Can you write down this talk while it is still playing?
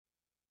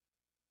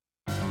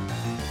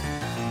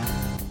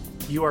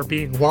You are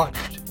being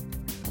watched.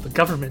 The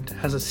government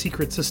has a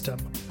secret system.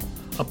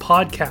 A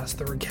podcast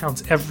that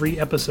recounts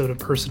every episode of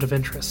Person of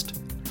Interest.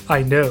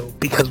 I know,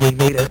 because we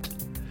made it.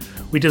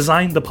 We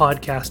designed the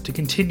podcast to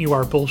continue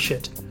our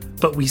bullshit,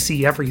 but we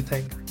see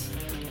everything.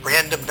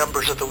 Random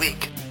numbers of the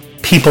week.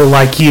 People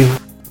like you.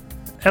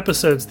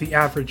 Episodes the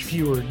average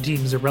viewer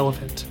deems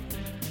irrelevant.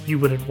 You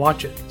wouldn't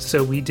watch it,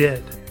 so we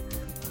did.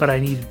 But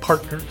I needed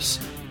partners.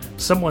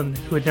 Someone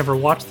who had never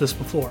watched this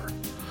before.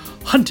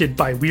 Hunted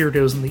by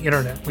weirdos on the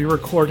internet, we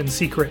record in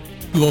secret.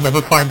 You will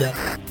never find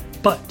out.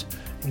 But,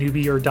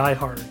 newbie or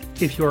diehard,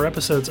 if your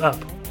episode's up,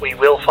 we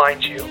will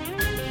find you.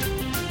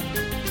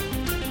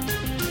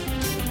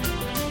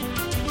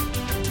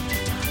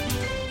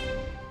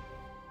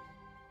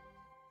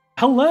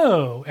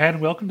 Hello,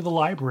 and welcome to the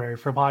library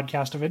for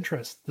Podcast of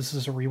Interest. This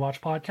is a rewatch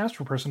podcast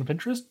for Person of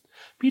Interest,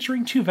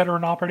 featuring 2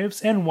 veteran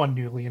operatives and 1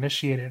 newly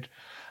initiated.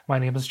 My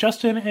name is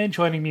Justin, and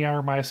joining me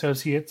are my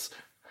associates,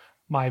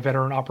 my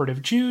veteran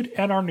operative Jude,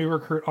 and our new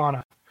recruit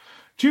Anna.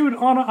 Jude,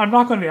 Anna, I'm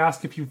not going to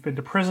ask if you've been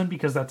to prison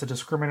because that's a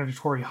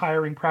discriminatory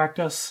hiring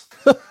practice.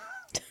 And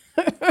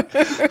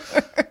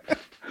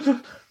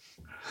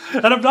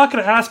I'm not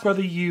going to ask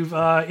whether you've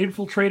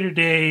infiltrated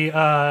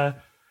a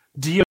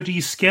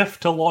DoD skiff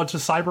to launch a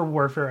cyber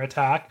warfare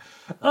attack.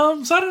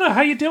 So I don't know.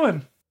 How you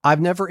doing? I've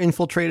never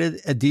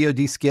infiltrated a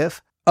DoD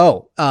skiff.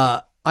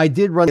 I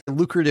did run a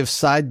lucrative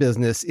side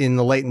business in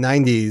the late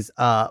 90s,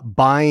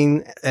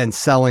 buying and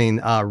selling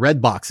red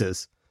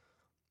boxes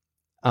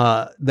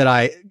that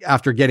I,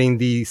 after getting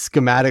the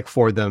schematic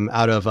for them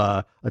out of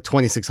a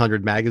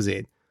 2600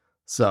 magazine.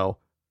 So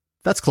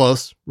that's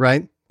close,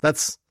 right?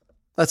 That's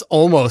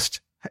almost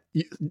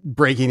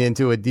breaking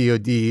into a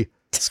DoD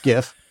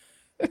skiff.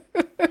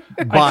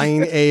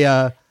 buying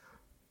a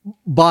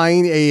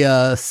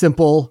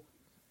simple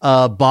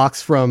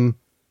box from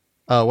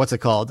what's it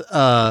called?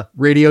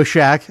 Radio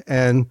Shack,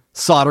 and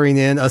soldering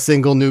in a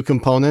single new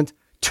component.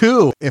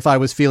 2 if I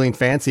was feeling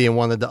fancy and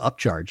wanted to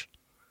upcharge.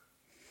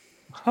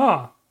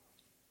 Huh.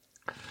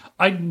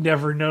 I'd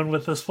never known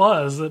what this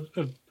was. This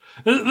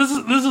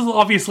is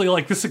obviously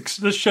like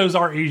this shows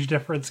our age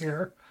difference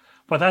here,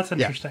 but that's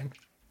interesting.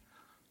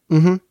 Yeah.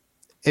 Mm-hmm.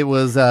 It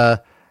was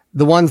the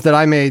ones that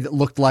I made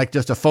looked like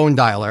just a phone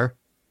dialer.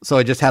 So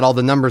it just had all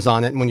the numbers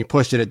on it. And when you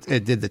pushed it,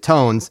 it did the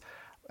tones.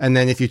 And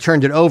then if you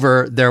turned it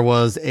over, there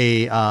was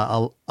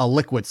a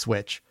liquid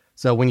switch.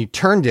 So when you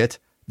turned it,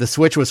 the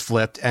switch was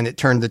flipped and it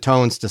turned the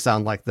tones to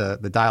sound like the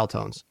dial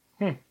tones.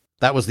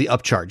 That was the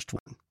upcharged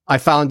one. I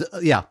found,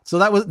 So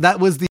that was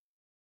the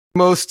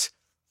most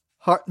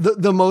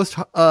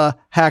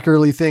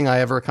hackerly thing I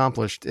ever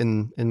accomplished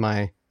in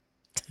my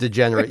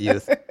degenerate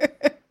youth.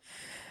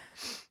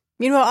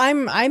 Meanwhile,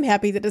 I'm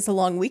happy that it's a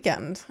long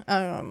weekend.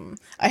 I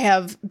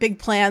have big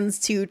plans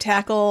to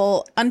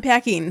tackle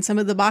unpacking some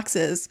of the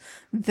boxes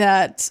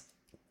that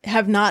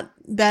have not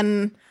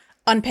been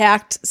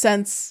unpacked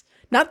since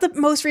not the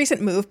most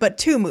recent move, but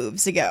 2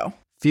 moves ago.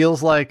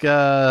 Feels like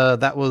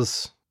that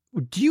was...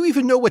 Do you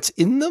even know what's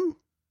in them?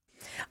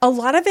 A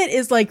lot of it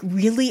is like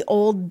really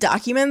old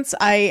documents.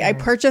 I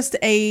purchased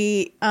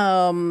a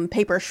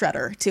paper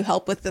shredder to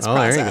help with this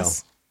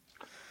process.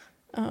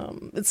 There you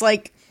go. It's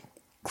like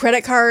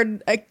credit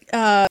card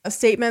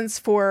statements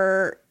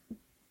for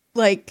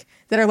like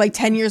that are like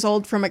 10 years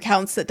old from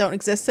accounts that don't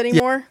exist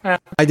anymore. Yeah,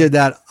 I did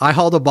that. I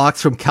hauled a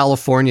box from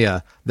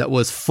California that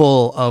was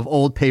full of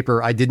old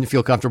paper I didn't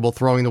feel comfortable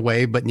throwing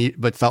away, but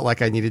felt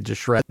like I needed to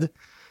shred.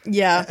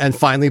 Yeah. And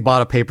finally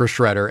bought a paper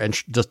shredder and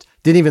just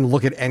didn't even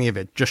look at any of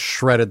it. Just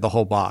shredded the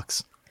whole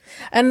box.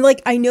 And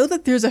like, I know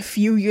that there's a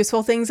few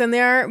useful things in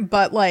there,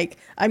 but like,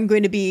 I'm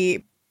going to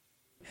be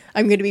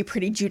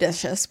pretty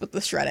judicious with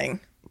the shredding.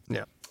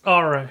 Yeah.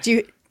 All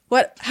right.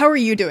 How are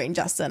you doing,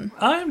 Justin?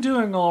 I'm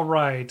doing all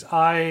right.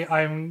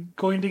 I'm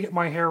going to get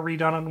my hair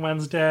redone on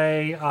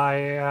Wednesday. I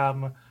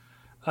am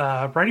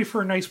ready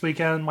for a nice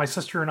weekend. My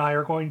sister and I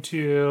are going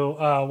to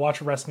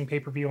watch a wrestling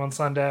pay-per-view on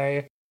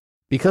Sunday.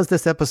 Because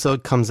this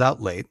episode comes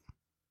out late,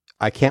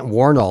 I can't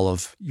warn all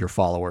of your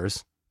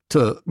followers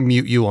to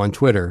mute you on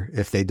Twitter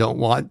if they don't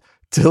want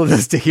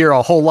to hear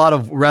a whole lot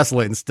of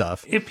wrestling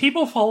stuff. If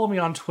people follow me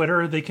on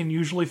Twitter, they can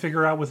usually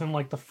figure out within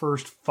like the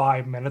first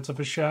 5 minutes of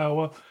a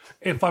show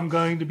if I'm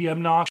going to be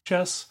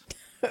obnoxious.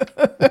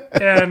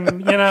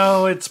 And,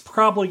 it's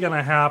probably going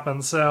to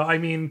happen. So, I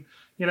mean,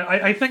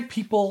 I think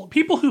people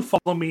who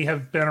follow me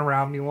have been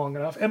around me long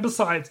enough. And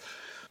besides,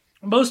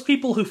 most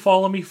people who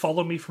follow me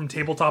from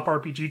tabletop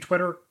RPG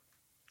Twitter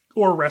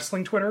or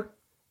wrestling Twitter.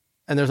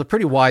 And there's a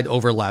pretty wide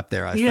overlap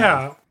there, I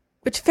found.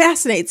 Which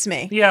fascinates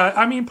me. Yeah,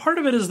 I mean, part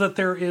of it is that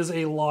there is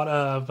a lot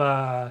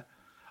of...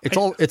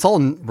 It's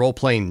all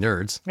role-playing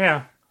nerds.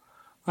 Yeah.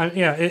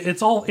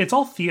 It's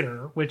all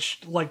theater, which,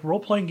 like,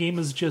 role-playing game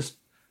is just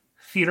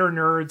theater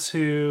nerds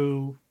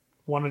who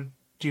want to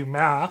do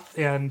math,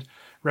 and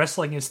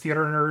wrestling is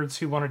theater nerds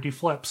who want to do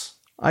flips.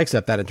 I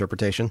accept that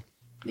interpretation.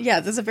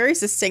 Yeah, there's a very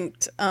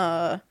succinct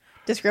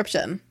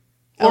description.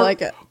 I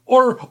like it.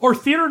 Or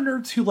theater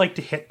nerds who like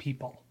to hit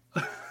people.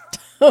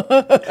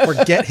 Or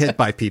get hit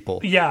by people.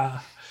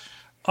 Yeah.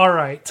 All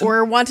right.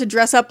 Or want to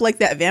dress up like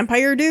that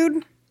vampire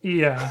dude?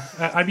 Yeah.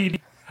 I mean,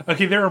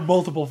 okay, there are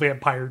multiple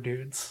vampire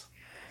dudes.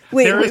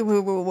 Wait. There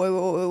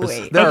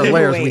are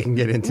layers we can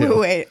get into.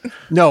 Wait.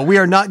 No, we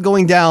are not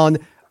going down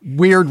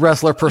weird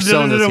wrestler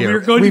personas No. here. We're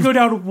going to go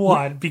down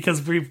one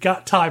because we've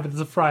got time. It's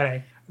a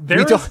Friday.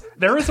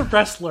 There is a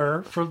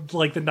wrestler from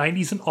like the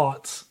 90s and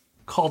aughts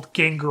called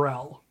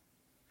Gangrel.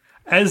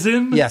 As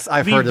in yes,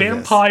 I've the heard of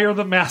Vampire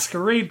the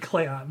Masquerade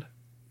clan.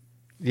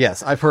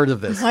 Yes, I've heard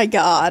of this. My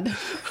God.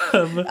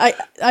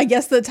 I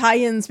guess the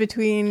tie-ins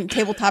between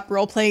tabletop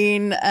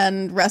role-playing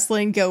and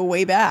wrestling go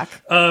way back.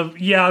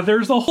 Yeah,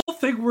 there's a whole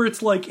thing where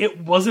it's like it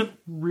wasn't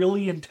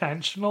really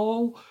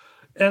intentional,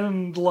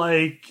 and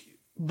like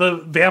the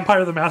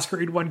Vampire the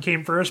Masquerade one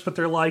came first, but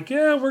they're like,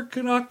 yeah, we're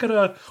not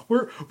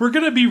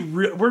gonna be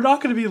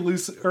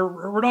loose,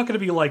 or we're not gonna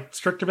be like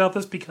strict about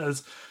this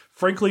because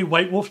frankly,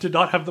 White Wolf did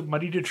not have the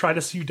money to try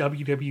to sue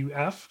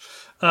WWF.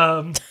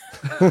 And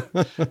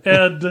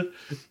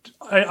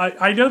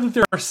I know that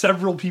there are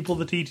several people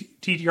in the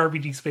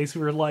TTRPG space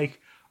who are like,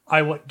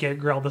 I want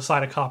Gangrel to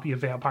sign a copy of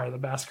Vampire the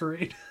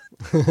Masquerade.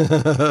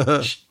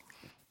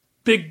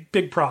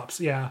 big props,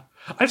 yeah.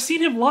 I've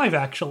seen him live,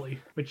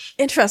 actually. Which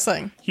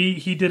interesting.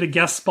 He did a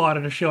guest spot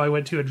at a show I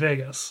went to in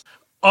Vegas.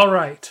 All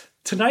right.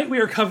 Tonight we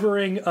are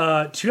covering 2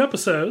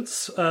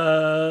 episodes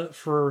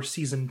for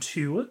Season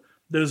 2.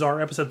 Those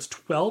are episodes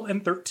 12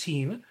 and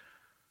 13,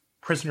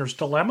 Prisoner's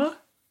Dilemma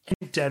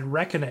and Dead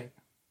Reckoning.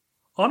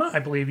 Anna, I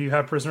believe you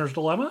have Prisoner's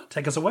Dilemma.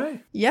 Take us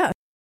away. Yeah.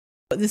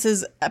 This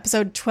is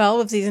episode 12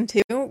 of Season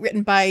 2,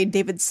 written by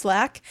David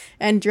Slack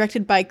and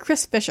directed by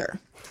Chris Fisher.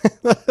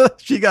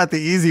 She got the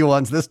easy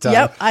ones this time.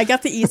 Yep, I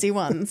got the easy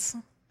ones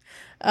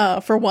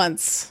for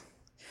once.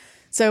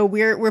 So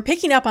we're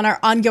picking up on our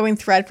ongoing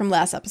thread from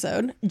last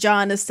episode.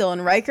 John is still in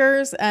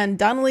Rikers, and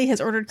Donnelly has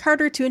ordered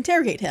Carter to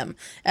interrogate him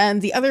and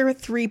the other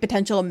 3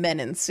 potential men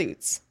in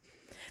suits.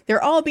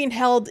 They're all being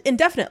held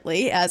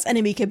indefinitely as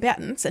enemy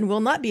combatants and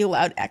will not be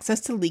allowed access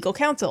to legal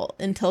counsel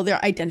until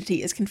their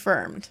identity is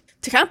confirmed.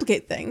 To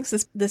complicate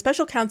things, the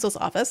special counsel's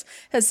office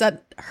has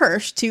set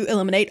Hirsch to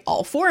eliminate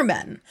all 4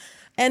 men,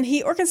 and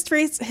he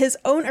orchestrates his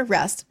own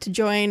arrest to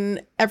join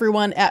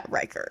everyone at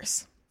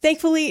Rikers.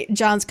 Thankfully,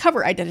 John's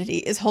cover identity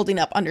is holding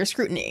up under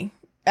scrutiny,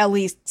 at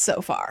least so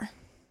far.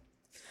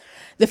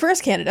 The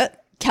first candidate,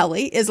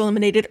 Kelly, is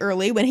eliminated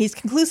early when he's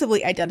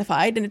conclusively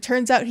identified, and it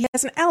turns out he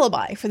has an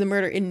alibi for the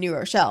murder in New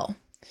Rochelle.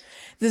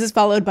 This is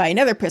followed by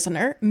another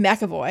prisoner,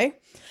 McAvoy,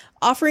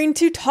 offering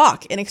to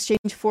talk in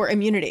exchange for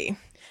immunity.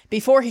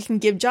 Before he can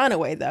give John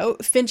away, though,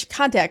 Finch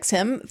contacts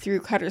him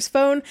through Carter's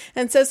phone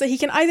and says that he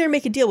can either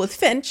make a deal with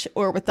Finch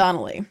or with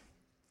Donnelly,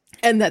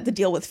 and that the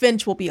deal with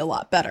Finch will be a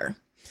lot better.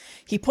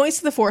 He points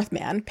to the 4th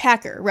man,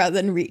 Packer,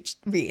 rather than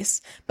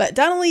Reese, but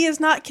Donnelly is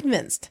not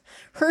convinced.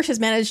 Hirsch has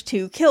managed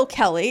to kill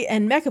Kelly,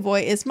 and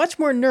McAvoy is much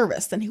more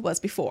nervous than he was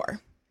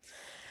before.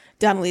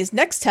 Donnelly's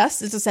next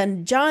test is to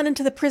send John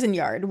into the prison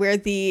yard, where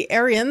the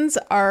Aryans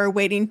are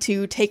waiting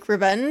to take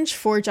revenge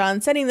for John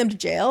sending them to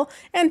jail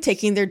and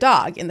taking their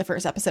dog in the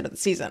first episode of the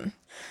season.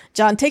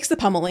 John takes the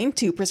pummeling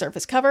to preserve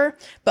his cover,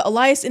 but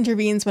Elias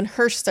intervenes when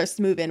Hirsch starts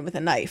to move in with a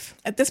knife.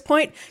 At this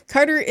point,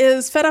 Carter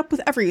is fed up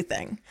with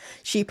everything.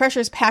 She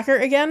pressures Packer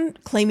again,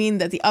 claiming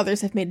that the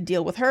others have made a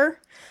deal with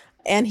her,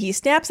 and he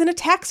snaps and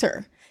attacks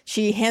her.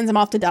 She hands him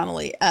off to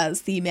Donnelly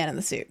as the man in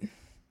the suit.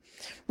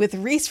 With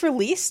Reese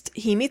released,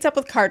 he meets up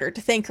with Carter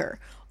to thank her,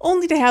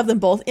 only to have them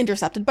both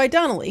intercepted by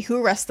Donnelly,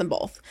 who arrests them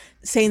both,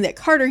 saying that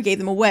Carter gave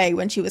them away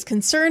when she was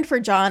concerned for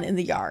John in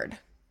the yard.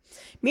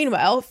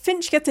 Meanwhile,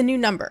 Finch gets a new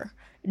number,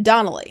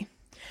 Donnelly.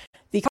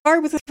 The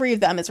car with the 3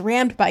 of them is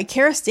rammed by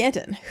Kara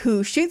Stanton,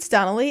 who shoots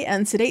Donnelly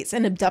and sedates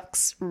and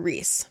abducts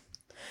Reese.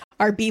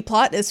 Our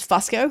B-plot is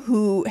Fusco,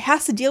 who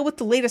has to deal with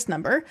the latest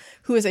number,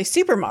 who is a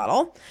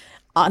supermodel,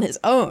 on his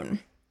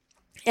own.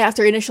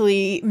 After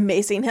initially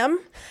macing him,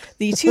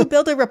 the 2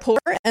 build a rapport,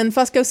 and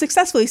Fusco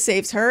successfully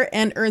saves her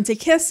and earns a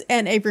kiss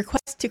and a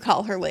request to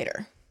call her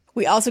later.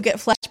 We also get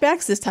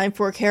flashbacks, this time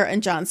for Kara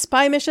and John's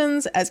spy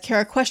missions, as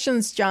Kara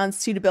questions John's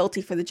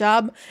suitability for the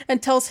job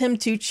and tells him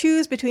to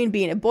choose between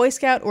being a Boy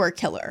Scout or a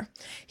killer.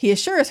 He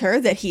assures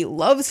her that he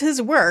loves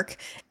his work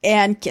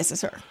and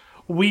kisses her.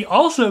 We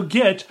also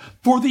get,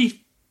 for the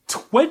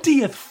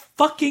 20th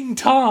fucking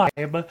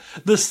time,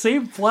 the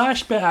same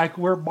flashback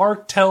where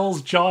Mark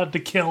tells John to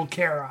kill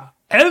Kara.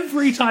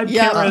 Every time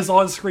Kara is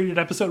on screen in an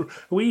episode,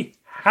 we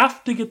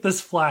have to get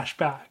this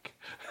flashback.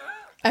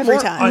 Every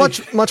time.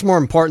 Much more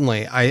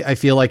importantly, I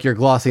feel like you're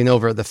glossing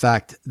over the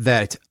fact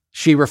that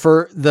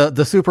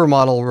the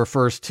supermodel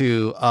refers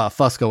to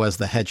Fusco as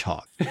the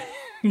hedgehog.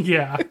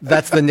 Yeah.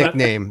 That's the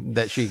nickname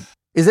that she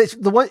is.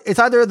 It the one? It's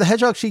either the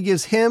hedgehog she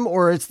gives him,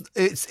 or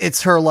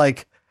it's her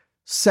like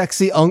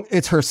sexy.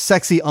 It's her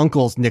sexy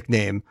uncle's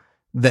nickname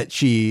that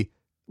she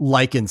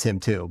likens him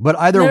to. But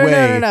either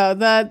way, no.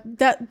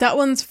 That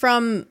one's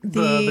from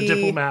the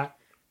diplomat.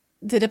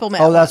 The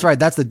diplomat. Oh, that's right.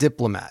 That's the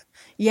diplomat.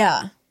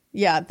 Yeah.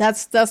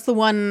 That's the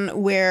one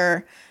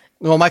where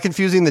Well, am I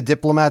confusing the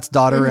diplomat's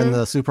daughter and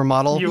the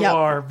supermodel? You Yep.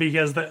 are,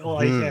 because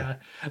yeah.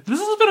 This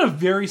has been a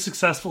very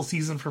successful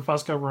season for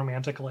Fusco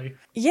romantically.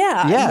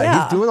 Yeah.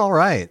 Yeah, he's doing all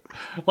right.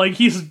 Like,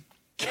 he's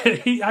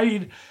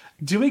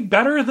doing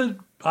better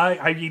than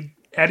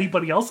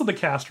anybody else in the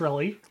cast,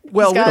 really.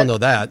 Well, we got- don't know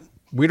that.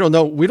 We don't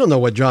know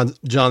what John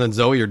and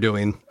Zoe are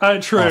doing.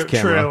 True.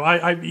 Off-camera.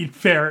 I mean,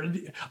 fair.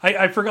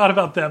 I forgot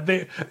about them.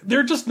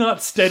 They're just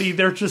not steady.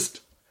 They're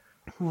just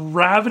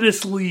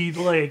ravenously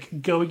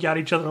like going at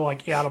each other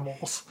like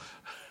animals.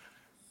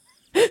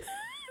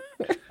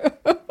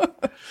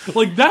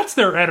 Like, that's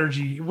their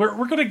energy.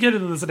 We're gonna get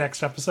into this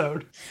next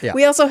episode. Yeah.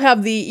 We also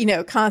have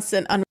the,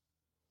 constant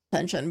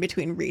tension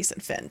between Reese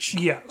and Finch.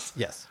 Yes.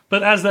 Yes.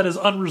 But as that is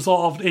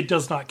unresolved, it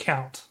does not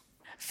count.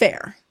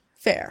 Fair.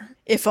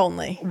 If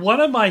only.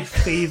 One of my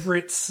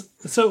favorites.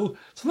 So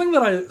something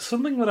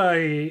that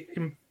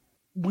I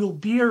will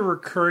be a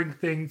recurring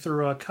thing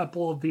through a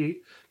couple of the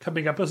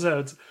coming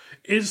episodes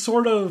is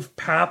sort of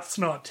paths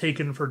not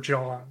taken for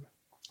John,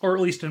 or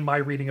at least in my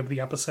reading of the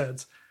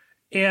episodes,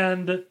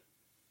 and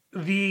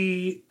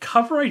the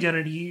cover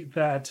identity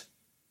that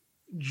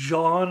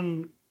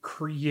John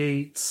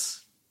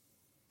creates.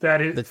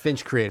 That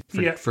Finch created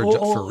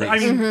for Reese. I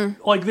mean,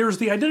 like, there's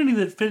the identity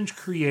that Finch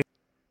creates.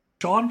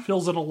 John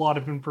fills in a lot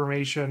of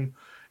information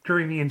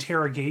during the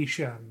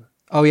interrogation.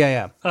 Oh,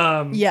 yeah.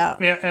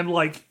 Yeah. And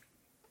like,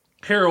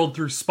 Harold,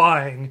 through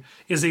spying,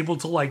 is able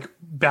to, like,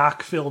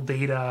 backfill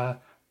data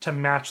to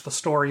match the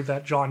story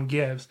that John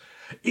gives.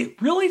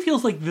 It really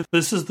feels like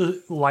this is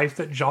the life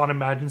that John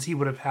imagines he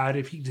would have had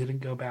if he didn't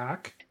go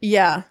back.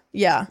 Yeah.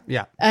 Yeah.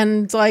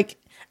 And like,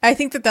 I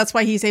think that's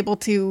why he's able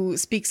to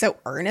speak so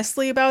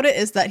earnestly about it,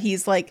 is that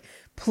he's like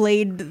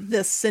played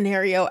this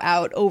scenario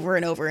out over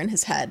and over in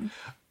his head.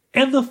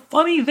 And the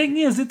funny thing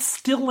is, it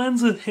still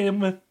ends with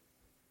him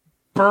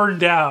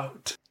burned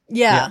out.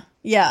 Yeah.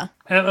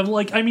 And I'm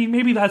like, I mean,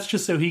 maybe that's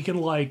just so he can,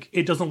 like,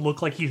 it doesn't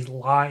look like he's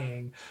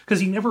lying. Because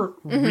he never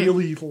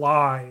really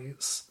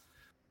lies.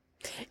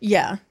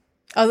 Yeah.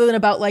 Other than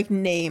about like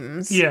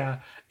names.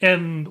 Yeah.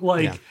 And,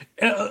 like,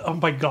 oh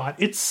my god,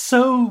 it's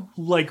so,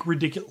 like,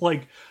 ridiculous.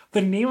 Like,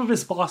 the name of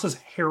his boss is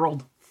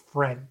Harold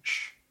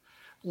French.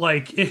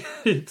 Like,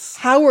 it's...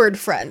 Howard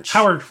French.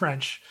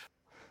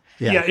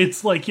 Yeah,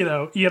 it's like,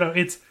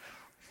 it's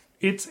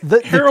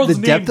The Harold's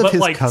name, depth of but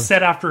his like cover.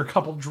 said after a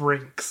couple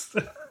drinks.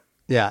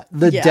 Yeah.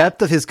 The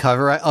depth of his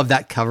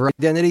that cover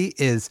identity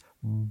is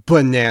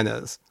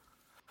bananas.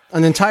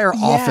 An entire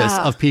office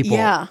of people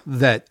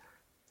that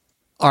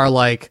are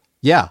like,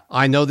 yeah,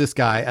 I know this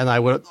guy and I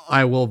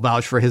will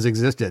vouch for his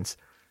existence.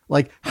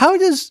 Like, how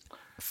does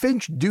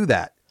Finch do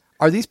that?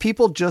 Are these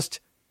people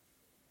just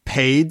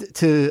paid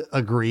to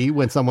agree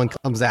when someone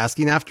comes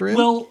asking after him?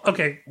 Well,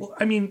 okay. Well,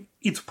 I mean,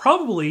 it's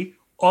probably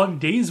on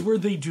days where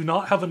they do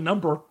not have a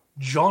number,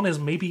 John is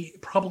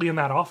probably in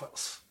that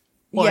office.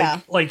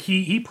 Like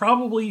he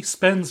probably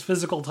spends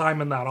physical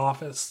time in that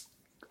office.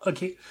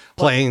 Okay.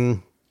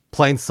 Playing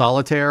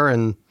solitaire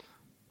and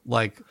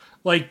like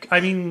I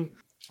mean,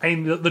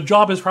 the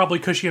job is probably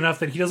cushy enough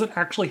that he doesn't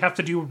actually have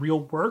to do real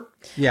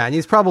work. yeah, and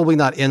he's probably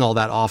not in all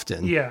that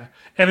often. Yeah.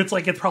 And it's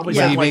probably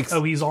Yeah, said, he like,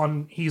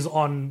 makes- he's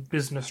on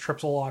business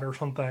trips a lot or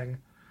something.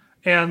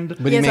 And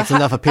But he has makes a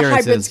enough a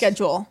appearances. hybrid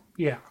schedule.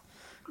 yeah.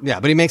 Yeah,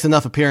 but he makes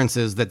enough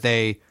appearances that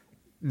they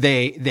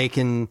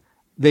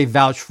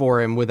vouch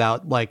for him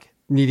without like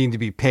needing to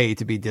be paid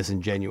to be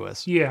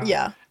disingenuous. Yeah.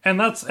 Yeah. And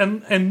that's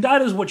and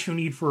that is what you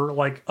need for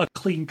like a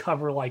clean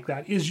cover like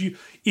that is you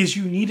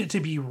need it to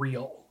be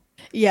real.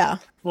 Yeah.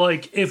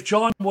 Like if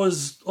John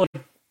was like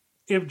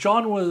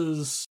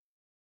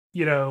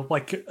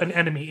an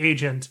enemy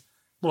agent,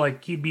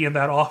 like he'd be in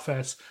that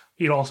office,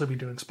 he'd also be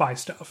doing spy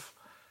stuff.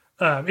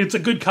 It's a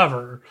good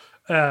cover.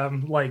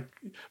 Like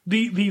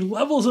the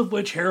levels of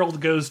which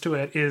Harold goes to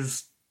it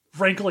is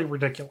frankly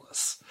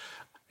ridiculous.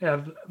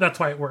 And that's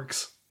why it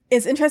works.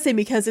 It's interesting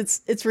because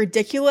it's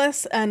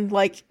ridiculous, and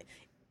like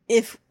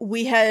if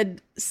we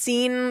had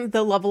seen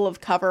the level of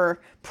cover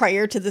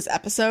prior to this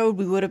episode,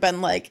 we would have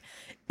been like,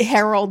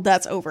 Harold,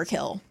 that's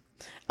overkill.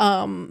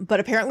 But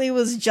apparently it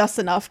was just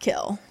enough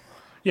kill.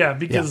 Yeah,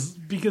 because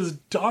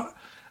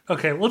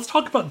okay, let's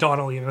talk about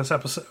Donnelly in this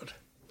episode.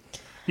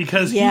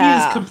 Because he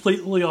is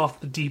completely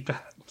off the deep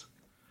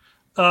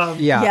end.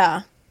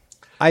 Yeah.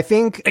 I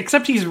think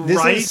Except he's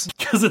right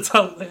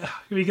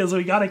because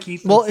we gotta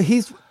keep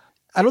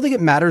I don't think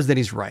it matters that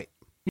he's right.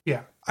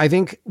 Yeah. I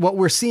think what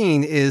we're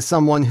seeing is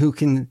someone who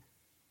can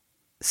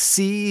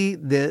see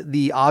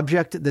the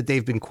object that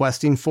they've been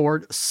questing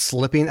for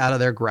slipping out of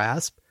their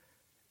grasp,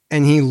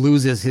 and he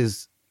loses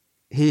his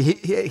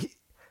the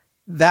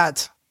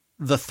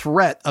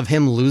threat of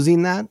him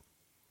losing that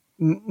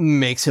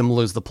makes him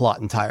lose the plot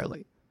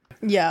entirely.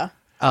 Yeah.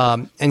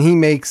 And he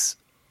makes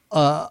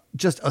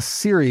just a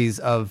series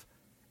of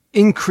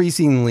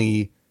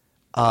increasingly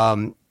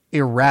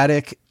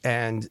erratic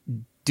and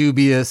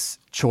dubious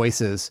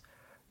choices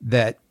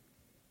that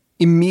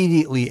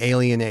immediately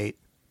alienate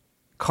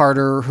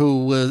Carter,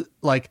 who was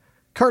like,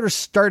 Carter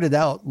started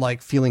out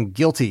like feeling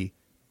guilty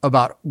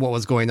about what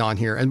was going on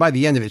here. And by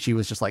the end of it, she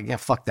was just like, yeah,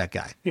 fuck that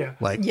guy. Yeah.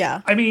 Like,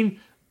 Yeah. I mean,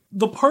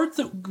 the part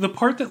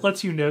that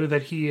lets you know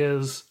that he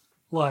is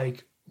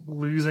like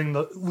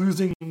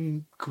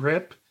losing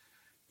grip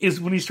is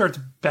when he starts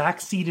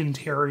backseat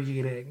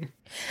interrogating.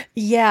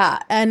 Yeah,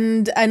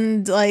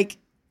 and like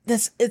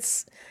this,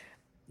 it's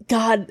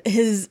God,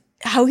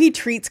 how he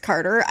treats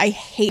Carter. I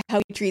hate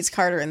how he treats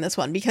Carter in this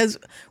one, because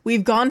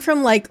we've gone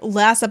from like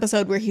last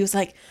episode where he was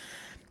like,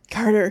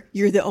 Carter,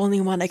 you're the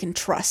only one I can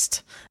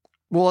trust.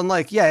 well, and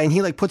like, yeah, and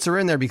he like puts her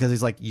in there because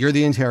he's like, you're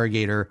the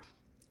interrogator.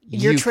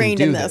 You're You trained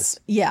can in do this.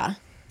 Yeah.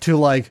 To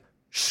like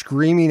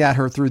screaming at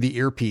her through the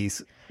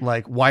earpiece.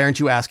 Like, why aren't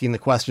you asking the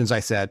questions I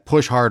said?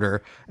 Push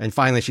harder. And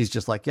finally she's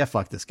just like, yeah,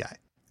 fuck this guy.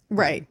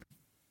 Right.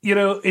 You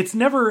know, it's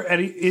never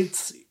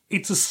it's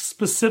a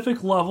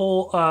specific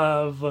level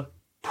of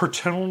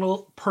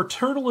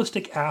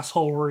paternalistic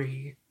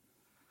assholery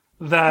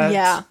that,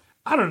 Yeah.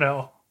 I don't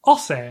know, I'll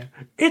say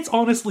it's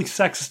honestly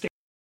sexist.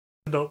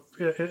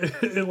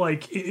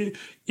 Like,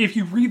 if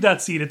you read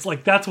that scene, it's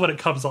like that's what it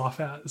comes off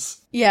as.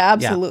 Yeah,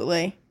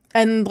 absolutely.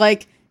 And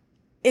like,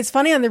 it's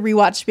funny on the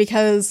rewatch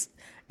because,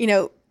 you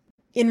know,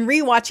 in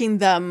rewatching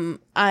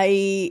them,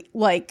 I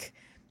like,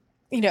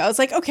 you know, I was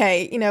like,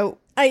 okay, you know,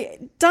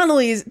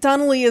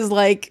 Donnelly is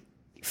like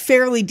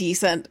fairly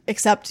decent,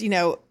 except, you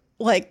know,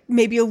 like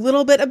maybe a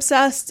little bit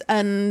obsessed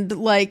and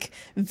like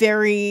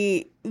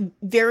very,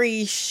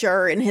 very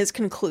sure in his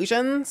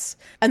conclusions.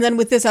 And then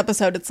with this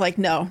episode, it's like,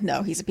 no,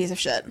 he's a piece of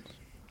shit.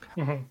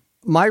 Mm-hmm.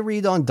 My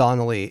read on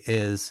Donnelly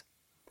is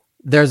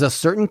there's a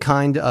certain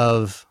kind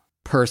of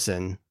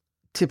person,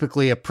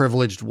 typically a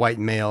privileged white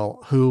male,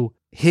 who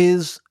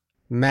his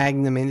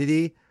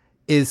magnanimity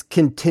is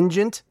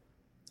contingent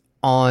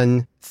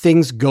on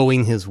things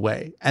going his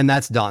way. And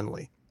that's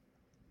Donnelly.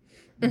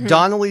 Mm-hmm.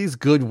 Donnelly's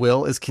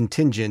goodwill is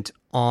contingent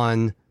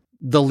on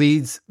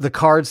the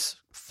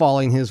cards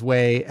falling his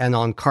way and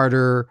on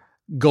Carter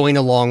going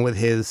along with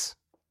his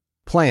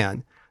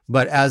plan.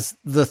 But as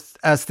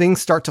things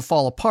start to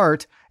fall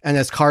apart and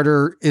as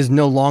Carter is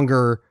no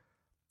longer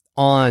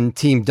on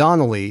Team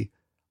Donnelly,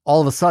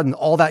 all of a sudden,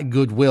 all that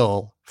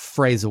goodwill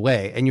frays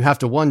away. And you have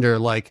to wonder,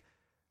 like,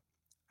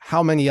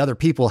 how many other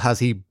people has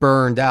he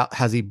burned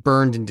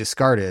and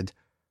discarded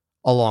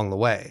along the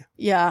way?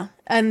 Yeah.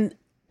 And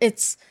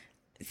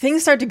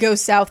things start to go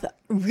south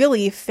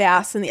really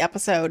fast in the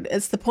episode.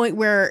 It's the point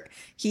where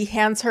he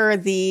hands her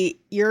the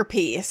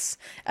earpiece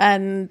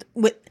and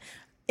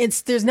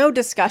there's no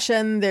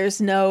discussion.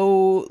 There's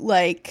no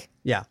like,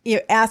 you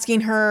know,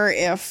 asking her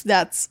if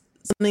that's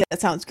something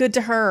that sounds good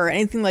to her or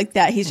anything like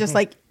that. He's just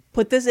like,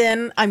 put this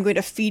in. I'm going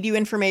to feed you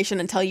information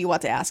and tell you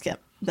what to ask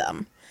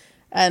them.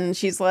 And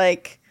she's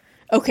like,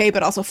 okay,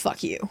 but also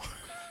fuck you.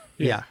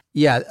 Yeah.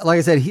 Yeah. Like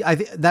I said,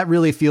 that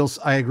really feels,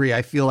 I agree.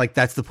 I feel like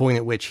that's the point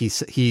at which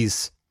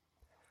his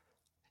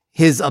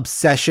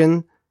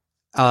obsession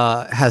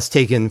has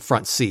taken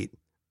front seat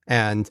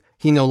and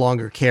he no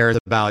longer cares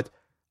about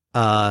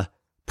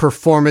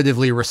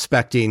performatively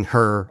respecting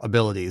her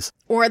abilities.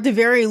 Or at the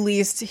very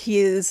least, he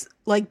is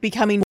like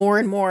becoming more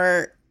and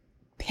more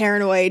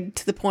paranoid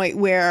to the point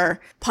where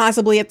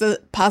possibly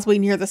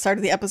near the start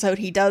of the episode,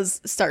 he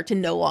does start to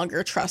no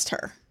longer trust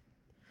her.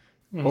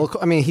 Well,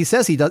 I mean, he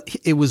says he does.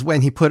 It was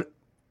when he put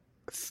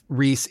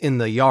Reese in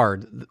the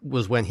yard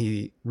was when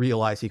he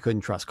realized he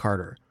couldn't trust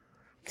Carter.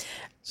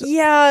 So.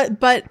 Yeah,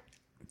 but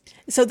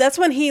so that's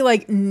when he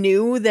like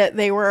knew that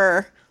they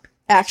were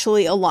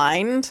actually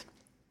aligned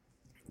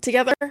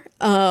together.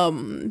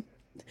 But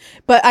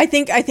I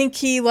think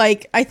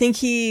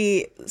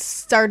he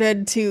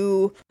started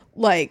to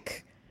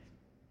like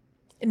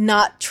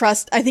not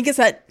trust. I think it's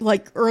that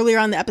like earlier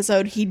on in the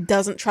episode, he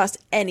doesn't trust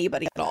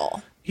anybody at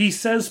all. He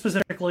says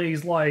specifically,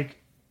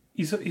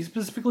 he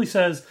specifically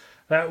says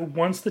that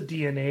once the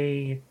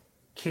DNA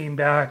came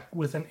back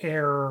with an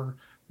error,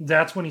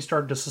 that's when he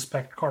started to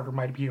suspect Carter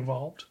might be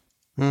involved.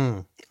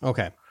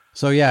 Okay.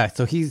 So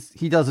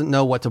he doesn't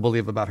know what to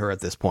believe about her at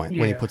this point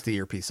when he puts the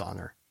earpiece on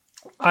her.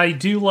 I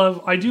do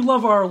love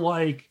our,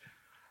 like,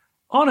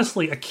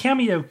 honestly, a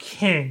cameo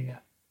king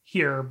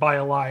here by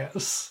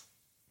Elias.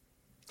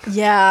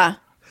 Yeah.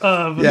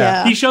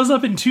 He shows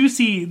up in 2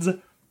 scenes.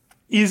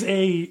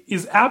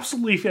 Is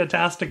absolutely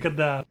fantastic in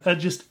that. And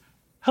just,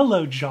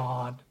 hello,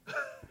 John.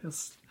 And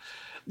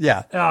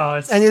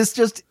it's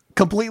just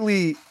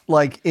completely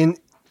like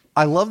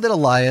I love that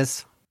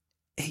Elias,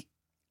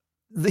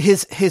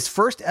 his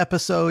first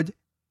episode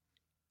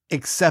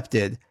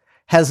accepted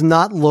has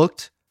not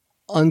looked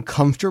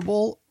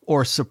uncomfortable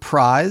or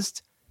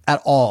surprised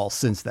at all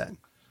since then.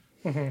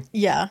 Mm-hmm.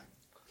 Yeah.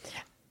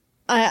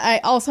 I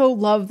also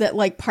love that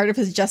like part of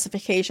his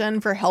justification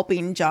for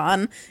helping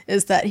John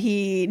is that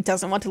he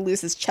doesn't want to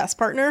lose his chess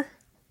partner.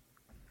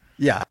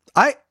 Yeah.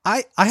 I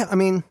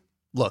mean,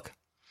 look,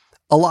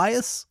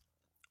 Elias,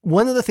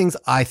 one of the things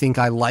I think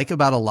I like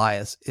about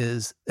Elias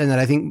is, and that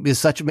I think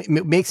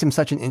makes him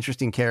such an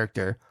interesting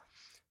character,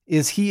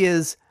 is he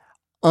is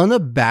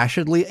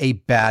unabashedly a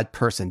bad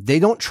person. They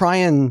don't try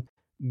and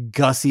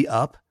gussy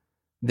up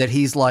that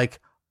he's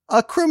like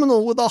a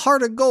criminal with a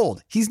heart of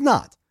gold. He's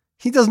not.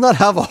 He does not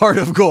have a heart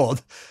of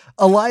gold.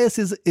 Elias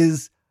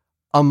is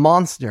a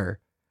monster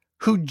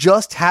who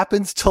just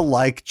happens to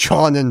like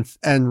John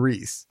and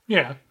Reese.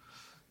 Yeah.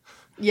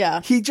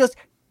 Yeah. He just,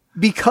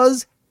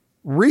 because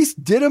Reese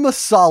did him a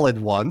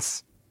solid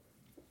once,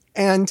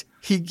 and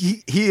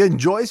he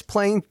enjoys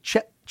playing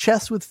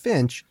chess with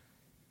Finch,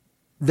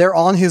 they're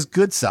on his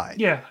good side.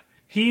 Yeah.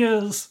 He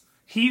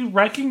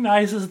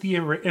recognizes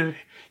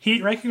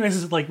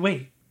like,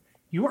 wait,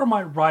 you are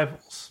my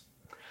rivals.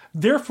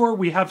 Therefore,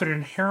 we have an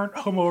inherent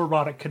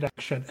homoerotic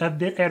connection,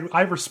 and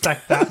I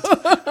respect that.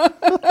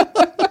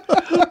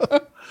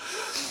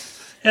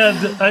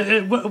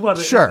 And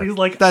sure, he's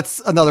like, that's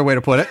another way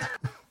to put it.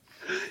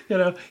 You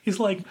know, he's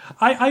like,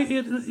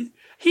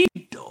 he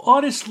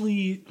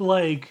honestly,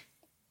 like,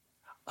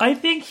 I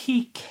think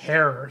he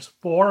cares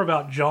more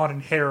about John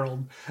and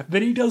Harold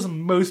than he does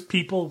most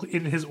people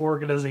in his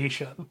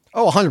organization.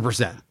 Oh,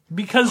 100%.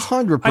 Because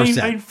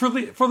 100%.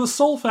 For the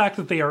sole fact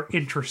that they are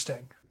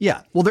interesting.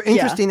 Yeah, well, they're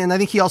interesting, and I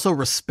think he also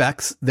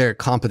respects their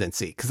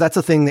competency, because that's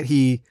a thing that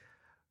he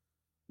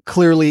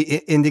clearly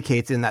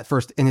indicates in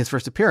his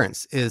first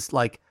appearance, is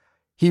like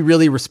he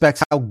really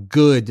respects how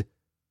good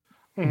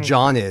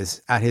John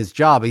is at his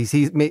job. He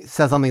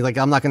says something like,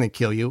 "I'm not going to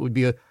kill you. It would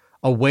be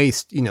a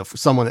waste, for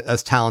someone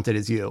as talented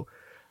as you,"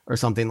 or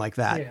something like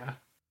that. Yeah.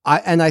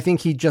 I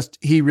think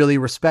he really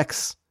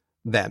respects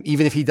them,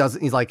 even if he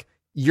doesn't. He's like,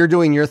 "You're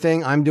doing your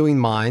thing, I'm doing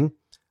mine.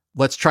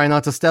 Let's try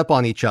not to step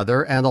on each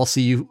other, and I'll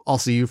see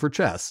you for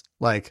chess."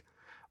 Like,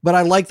 but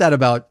I like that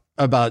about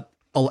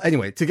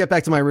anyway, to get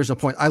back to my original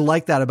point, I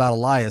like that about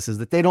Elias, is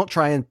that they don't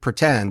try and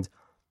pretend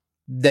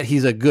that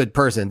he's a good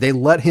person. They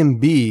let him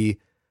be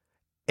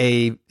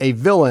a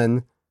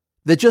villain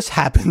that just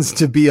happens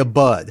to be a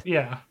bud.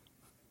 Yeah.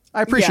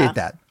 I appreciate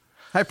that.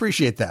 I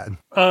appreciate that.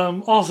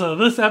 Also,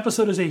 this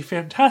episode is a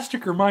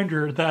fantastic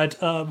reminder that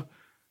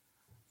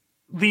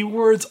the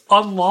words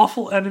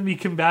unlawful enemy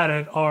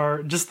combatant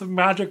are just the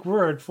magic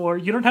word for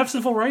you don't have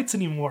civil rights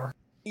anymore.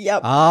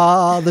 Yep.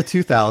 The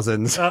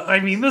 2000s. I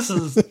mean, this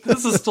is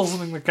still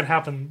something that could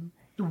happen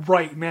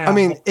right now. I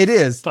mean, it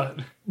is.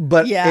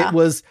 But yeah. It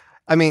was,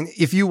 I mean,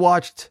 if you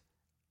watched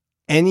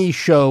any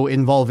show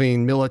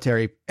involving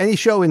military, any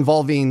show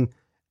involving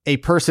a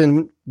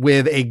person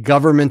with a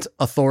government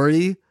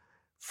authority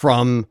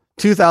from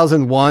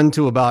 2001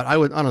 to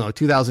about,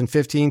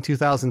 2015,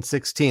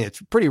 2016,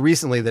 it's pretty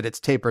recently that it's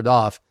tapered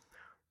off.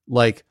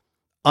 Like,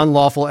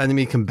 unlawful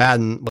enemy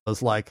combatant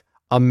was like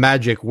a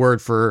magic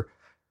word for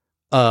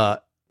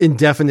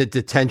indefinite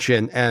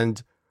detention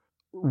and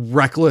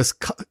reckless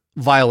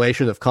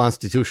violation of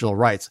constitutional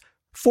rights.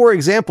 For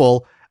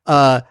example,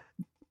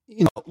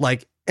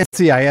 like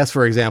NCIS,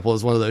 for example,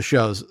 is one of those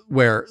shows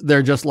where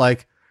they're just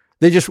like,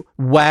 they just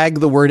wag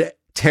the word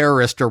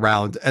terrorist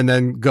around and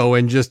then go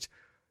and just,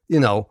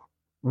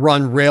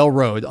 run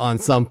railroad on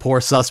some poor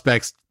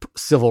suspect's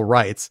civil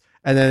rights.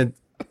 And then,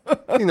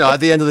 at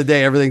the end of the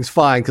day, everything's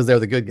fine because they're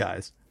the good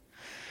guys.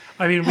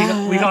 I mean,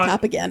 we got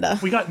propaganda.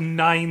 We got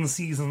 9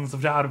 seasons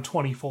out of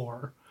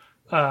 24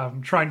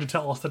 trying to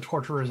tell us that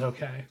torture is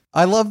okay.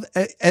 I love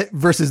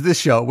versus this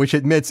show, which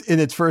admits in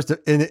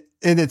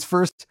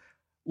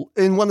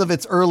one of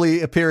its early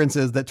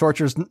appearances that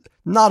torture's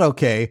not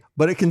okay,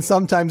 but it can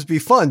sometimes be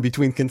fun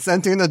between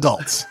consenting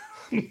adults.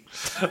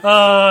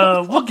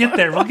 We'll get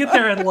there. We'll get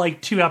there in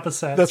like 2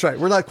 episodes. That's right.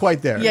 We're not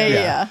quite there.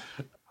 Yeah.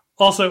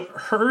 Also,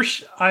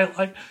 Hirsch,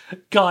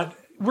 God,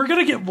 we're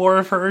going to get more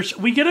of Hirsch.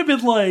 We get him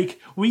in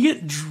we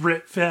get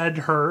drip fed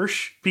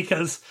Hirsch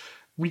because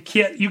you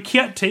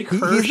can't take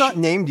Hirsch. He's not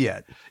named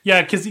yet.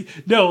 Yeah, because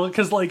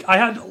I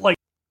had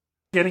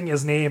getting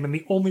his name, and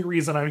the only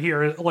reason I'm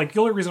here, the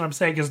only reason I'm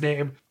saying his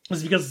name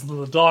is because of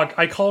the dog.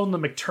 I call him the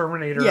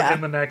McTerminator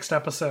in the next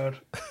episode.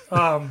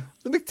 The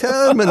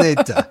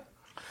McTerminator.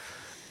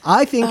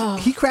 I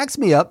think he cracks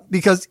me up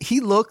because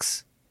he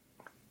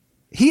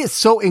is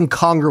so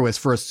incongruous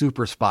for a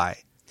super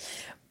spy.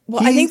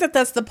 Well, I think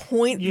that's the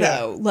point,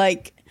 though.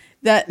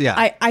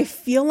 I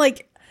feel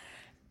like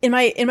in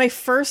my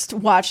first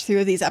watch through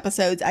of these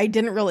episodes, I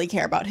didn't really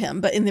care about him,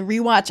 but in the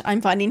rewatch,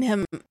 I'm finding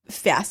him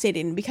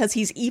fascinating because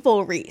he's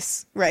evil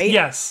Reese, right?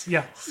 Yes,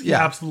 he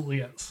absolutely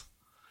is.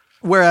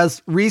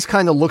 Whereas Reese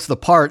kind of looks the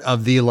part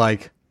of the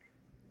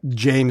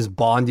James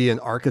Bondian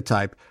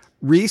archetype.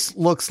 Reese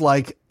looks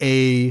like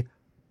a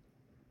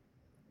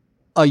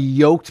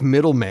yoked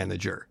middle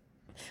manager.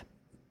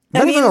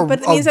 Not even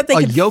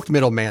a yoked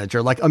middle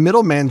manager, like a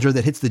middle manager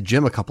that hits the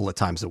gym a couple of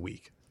times a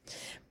week.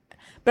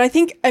 But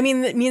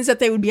it means that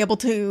they would be able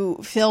to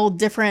fill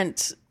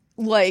different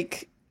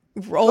roles.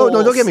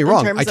 No, don't get me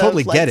wrong. I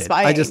totally get it.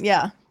 Spying.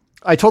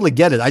 I totally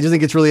get it. I just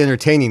think it's really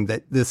entertaining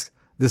that this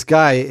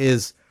guy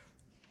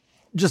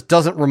just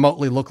doesn't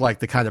remotely look like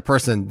the kind of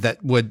person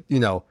that would,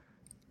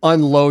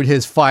 unload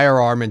his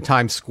firearm in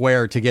Times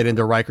Square to get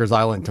into Rikers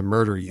Island to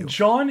murder you.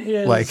 John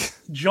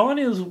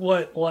is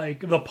what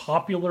the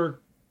popular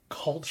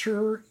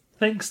culture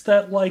thinks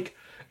that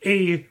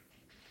a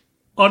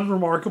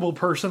unremarkable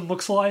person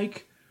looks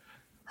like.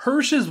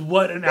 Hirsch is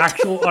what an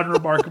actual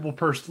unremarkable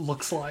person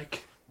looks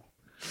like.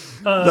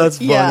 That's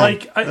funny. Yeah.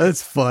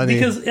 That's funny.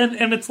 Because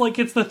and it's like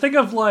it's the thing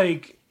of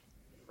like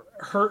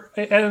her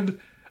and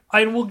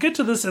I will get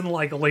to this in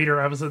like later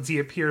episodes he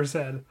appears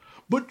in.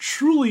 But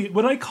truly,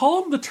 when I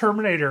call him the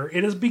Terminator,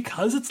 it is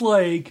because it's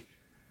like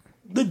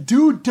the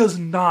dude does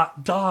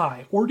not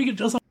die, or he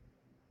doesn't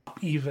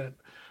even.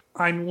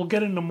 And we'll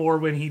get into more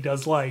when he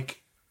does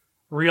like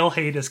real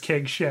hate is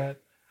king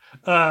shit.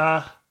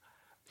 But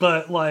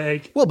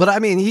like, well, but I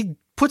mean, he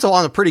puts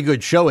on a pretty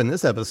good show in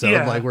this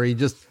episode, like where he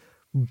just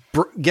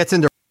gets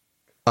into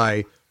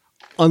by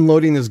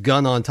unloading his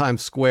gun on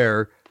Times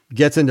Square,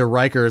 gets into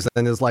Rikers,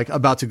 and is like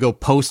about to go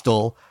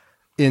postal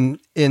in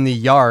the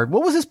yard.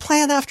 What was his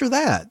plan after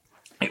that?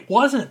 It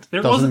wasn't.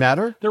 Doesn't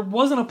matter. There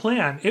wasn't a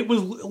plan. It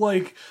was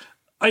like,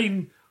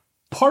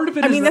 part of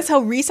it. I mean, that's how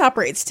Reese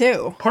operates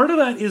too. Part of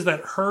that is that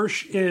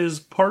Hirsch is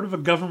part of a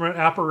government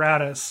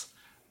apparatus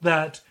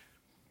that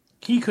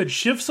he could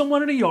shift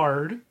someone in a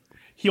yard.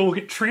 He will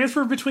get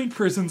transferred between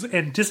prisons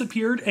and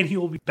disappeared, and he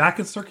will be back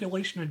in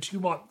circulation in 2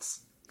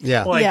 months.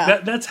 Yeah,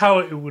 that's how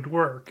it would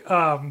work.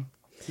 And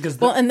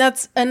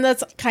that's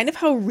kind of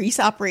how Reese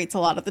operates a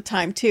lot of the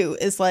time too.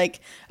 Is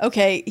like,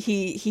 okay,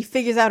 he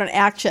figures out an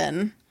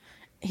action,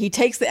 he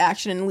takes the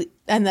action,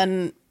 and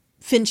then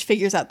Finch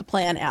figures out the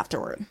plan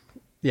afterward.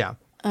 Yeah.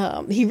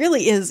 He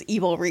really is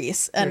evil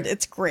Reese, and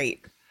it's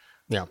great.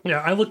 Yeah.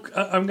 Yeah.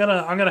 I'm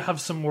gonna have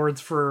some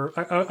words for.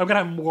 I'm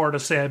gonna have more to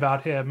say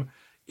about him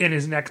in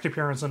his next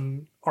appearance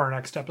in our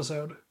next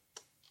episode.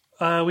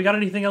 We got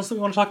anything else that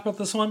we want to talk about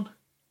this one?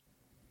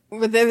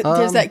 But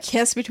there's that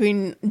kiss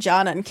between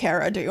John and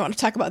Kara. Do you want to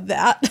talk about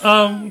that?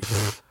 I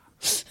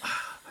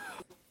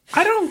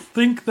don't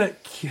think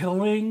that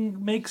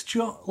killing makes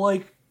John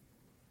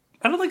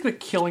I don't think that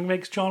killing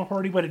makes John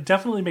horny, but it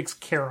definitely makes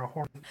Kara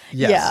horny.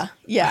 Yes.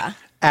 Yeah.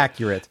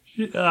 Accurate.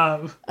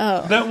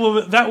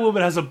 That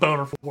woman has a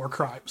boner for war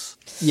crimes.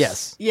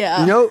 Yes.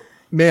 Yeah.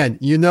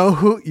 You know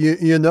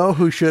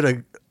who should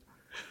have.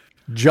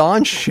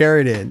 John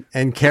Sheridan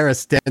and Kara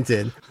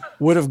Stanton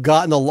would have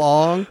gotten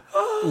along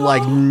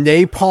like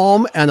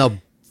napalm and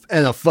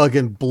a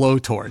fucking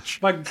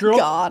blowtorch.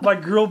 My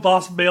girl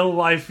boss male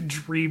life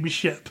dream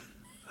ship.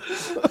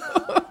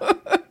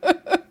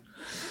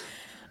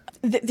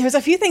 There's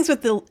a few things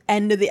with the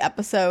end of the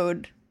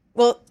episode.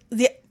 Well,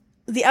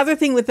 the other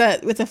thing with the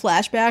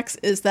flashbacks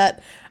is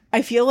that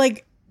I feel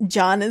like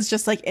John is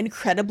just like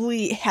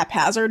incredibly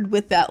haphazard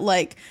with that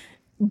like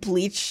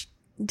bleach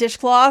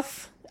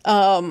dishcloth.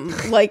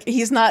 Like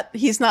he's not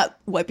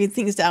wiping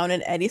things down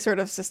in any sort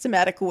of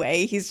systematic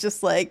way. He's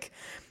just like,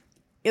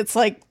 it's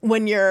like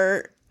when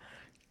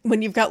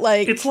you've got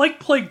like, it's like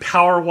playing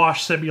Power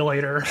Wash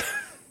Simulator.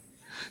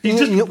 He's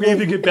just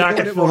waving it back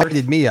and forth.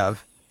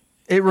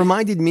 It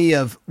reminded me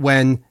of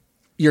when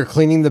you're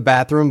cleaning the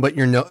bathroom, but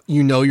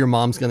you know your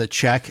mom's going to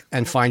check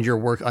and find your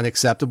work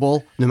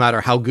unacceptable, no matter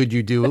how good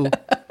you do.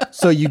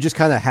 So you just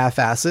kind of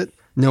half-ass it,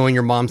 knowing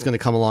your mom's going to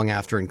come along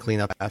after and clean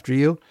up after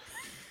you.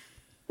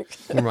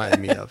 It reminded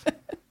me of.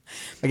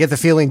 I get the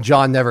feeling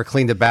John never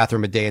cleaned a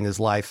bathroom a day in his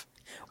life.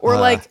 Or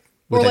like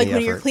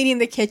when you're cleaning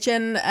the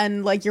kitchen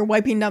and like you're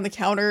wiping down the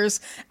counters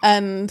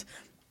and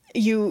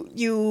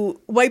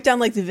you wipe down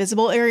like the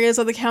visible areas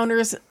of the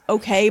counters,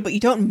 okay, but you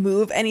don't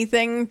move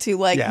anything to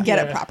like get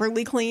it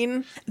properly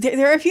clean.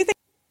 There are a few things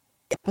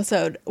in the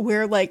episode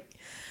where like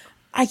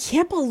I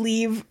can't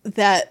believe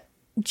that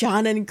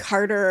John and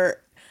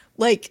Carter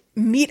like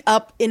meet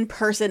up in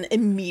person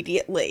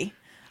immediately.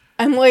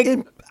 I'm like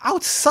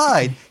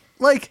outside,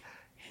 like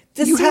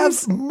you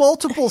have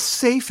multiple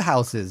safe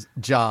houses,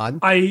 John.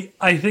 I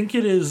think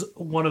it is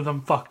one of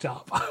them fucked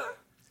up.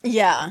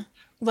 Yeah.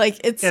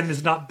 Like and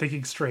is not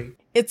thinking straight.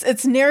 It's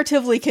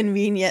narratively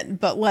convenient,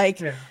 but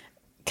like,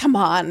 come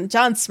on,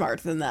 John's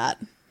smarter than that.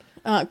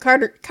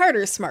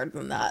 Carter's smarter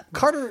than that.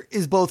 Carter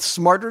is both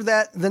smarter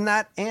than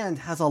that and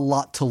has a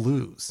lot to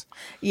lose.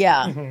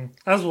 Yeah,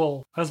 as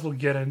we'll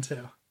get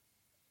into.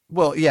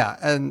 Well, yeah,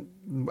 and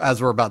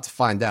as we're about to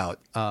find out.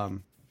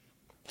 Well,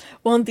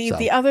 and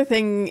the other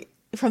thing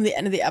from the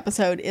end of the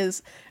episode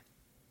is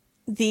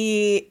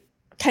the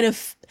kind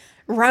of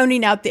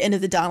rounding out the end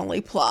of the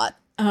Donnelly plot.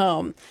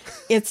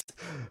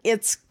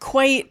 It's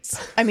quite,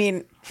 I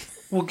mean,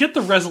 we'll get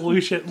the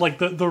resolution, like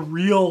the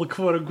real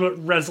quote unquote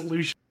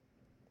resolution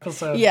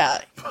episode.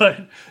 Yeah.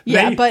 But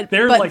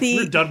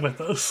we're done with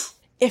this.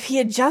 If he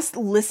had just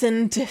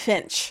listened to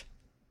Finch,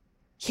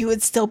 he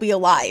would still be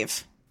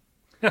alive.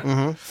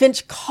 Mm-hmm.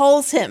 Finch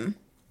calls him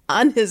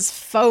on his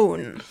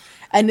phone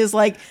and is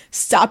like,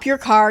 stop your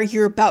car,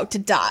 you're about to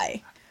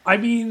die. I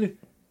mean,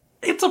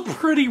 it's a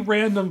pretty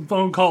random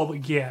phone call to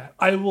get,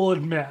 I will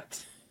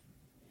admit.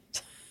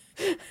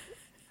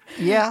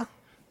 Yeah,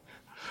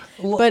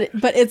 but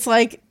it's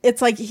like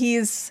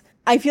he's,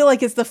 I feel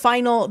like it's the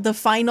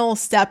final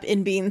step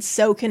in being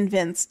so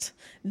convinced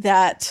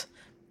that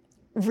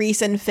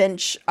Reese and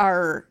Finch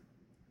are,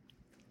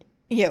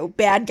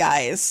 bad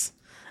guys,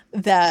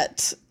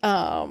 that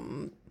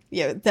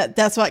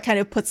that's what kind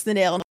of puts the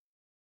nail in.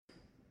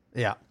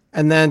 Yeah,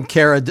 and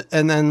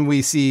then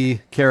we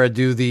see Kara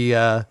do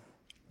the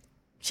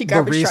she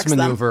garbage Reese trucks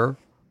maneuver. them.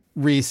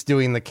 Reese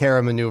doing the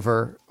Kara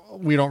maneuver.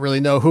 We don't really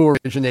know who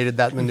originated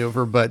that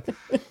maneuver, but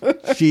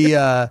she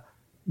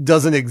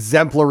does an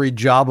exemplary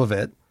job of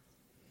it.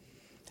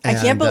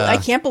 I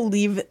can't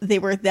believe they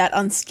were that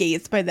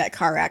unscathed by that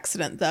car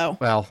accident, though.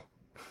 Well,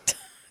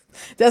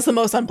 that's the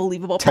most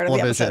unbelievable part of the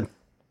episode.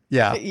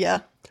 Yeah. Yeah.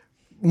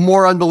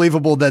 More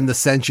unbelievable than the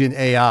sentient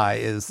AI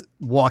is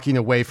walking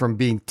away from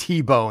being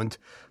T-boned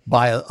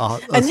by a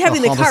and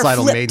having the car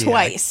flip maniac.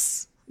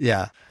 twice.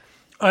 Yeah.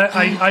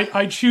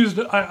 I choose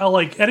to, I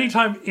like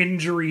anytime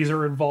injuries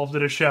are involved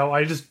in a show,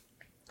 I just,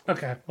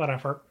 okay,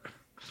 whatever.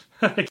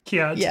 I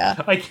can't.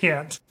 Yeah. I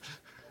can't.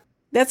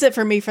 That's it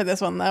for me for this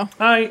one, though.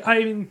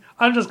 I mean,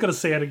 I'm just going to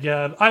say it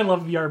again. I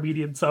love the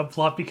Armenian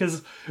subplot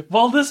because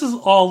while this is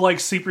all like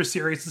super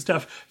serious and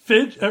stuff,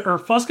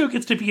 Fusco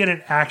gets to be in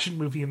an action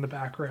movie in the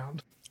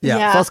background.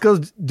 Yeah.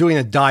 Fusco's doing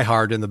a Die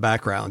Hard in the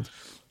background.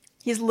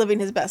 He's living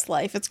his best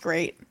life. It's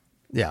great.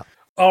 Yeah.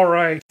 All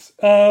right.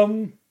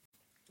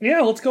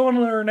 Yeah, let's go on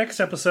to our next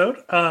episode.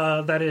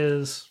 That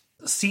is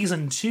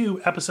Season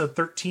 2, Episode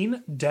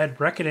 13, Dead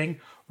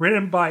Reckoning,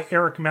 written by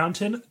Eric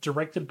Mountain,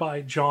 directed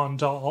by John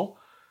Dahl.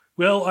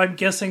 Well, I'm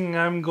guessing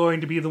I'm going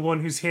to be the one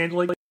who's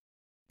handling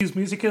whose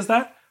music is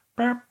that?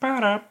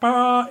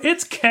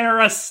 It's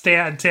Kara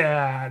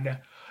Stanton.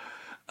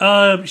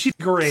 She's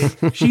great.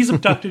 She's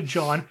abducted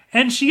John,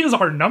 and she is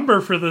our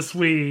number for this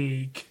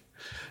week.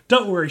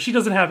 Don't worry, she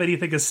doesn't have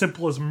anything as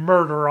simple as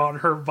murder on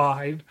her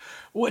mind.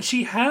 What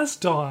she has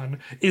done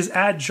is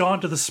add John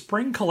to the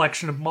spring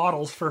collection of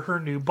models for her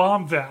new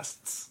bomb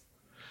vests.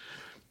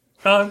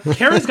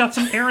 Kara's got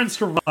some errands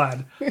to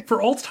run.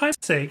 For old time's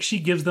sake, she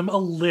gives them a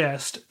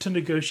list to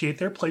negotiate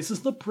their places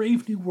in the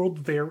brave new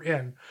world they're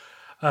in.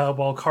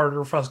 While Carter,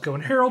 Fusco,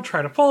 and Harold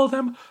try to follow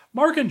them,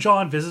 Mark and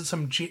John visit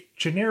some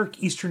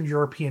generic Eastern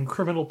European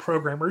criminal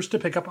programmers to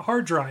pick up a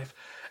hard drive,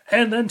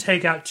 and then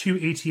take out 2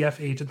 ATF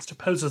agents to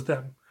pose as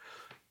them.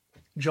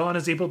 John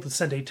is able to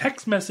send a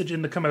text message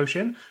in the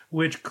commotion,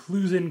 which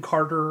clues in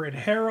Carter and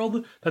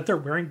Harold that they're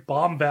wearing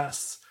bomb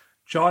vests.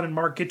 John and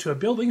Mark get to a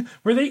building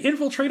where they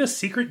infiltrate a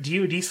secret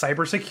DoD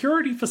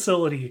cybersecurity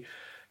facility.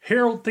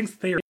 Harold thinks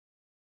they are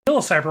a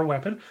cyber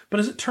weapon, but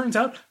as it turns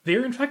out, they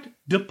are in fact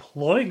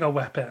deploying a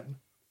weapon.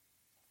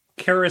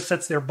 Kara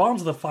sets their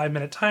bombs with a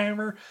 5-minute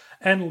timer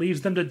and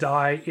leaves them to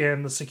die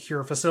in the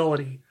secure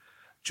facility.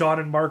 John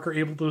and Mark are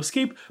able to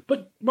escape,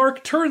 but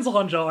Mark turns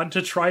on John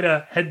to try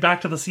to head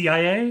back to the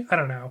CIA? I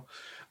don't know.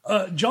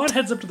 John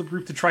heads up to the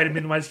roof to try to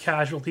minimize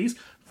casualties,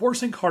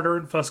 forcing Carter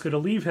and Fusco to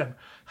leave him.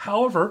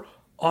 However,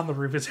 on the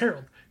roof is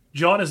Harold.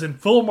 John is in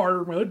full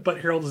martyr mode,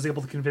 but Harold is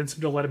able to convince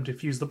him to let him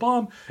defuse the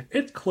bomb.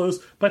 It's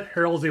close, but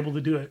Harold is able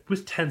to do it,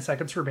 with 10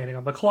 seconds remaining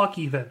on the clock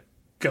even.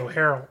 Go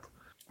Harold.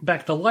 Back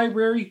at the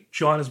library,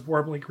 John is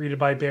warmly greeted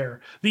by Bear.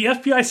 The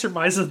FBI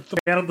surmises that the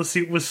man in the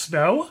suit was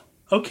Snow?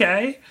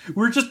 Okay,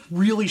 we're just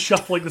really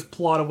shuffling this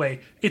plot away.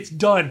 It's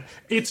done.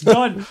 It's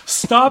done.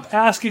 Stop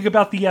asking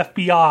about the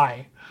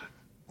FBI.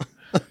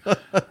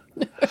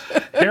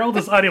 Harold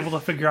is unable to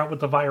figure out what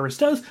the virus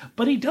does,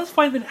 but he does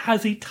find that it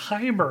has a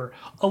timer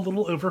a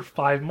little over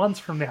 5 months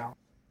from now.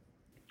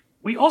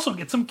 We also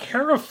get some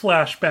Kara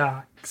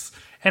flashbacks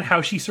and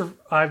how she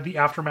survived the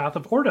aftermath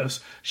of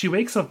Ordos. She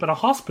wakes up in a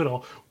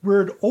hospital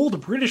where an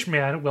old British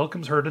man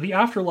welcomes her to the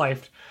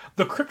afterlife.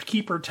 The Crypt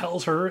Keeper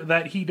tells her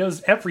that he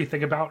knows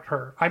everything about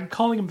her. I'm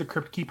calling him the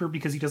Crypt Keeper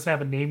because he doesn't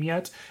have a name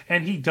yet,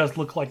 and he does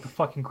look like the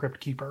fucking Crypt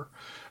Keeper.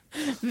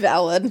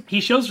 Valid.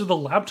 He shows her the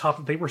laptop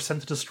that they were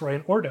sent to destroy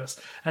in Ordos,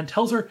 and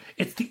tells her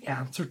it's the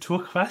answer to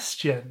a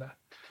question.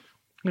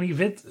 When he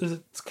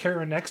visits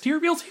Kara next, he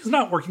reveals he's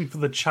not working for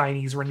the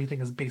Chinese or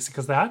anything as basic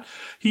as that.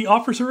 He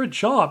offers her a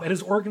job at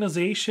his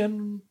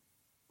organization,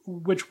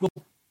 which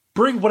will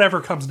bring whatever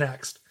comes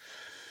next.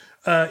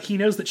 He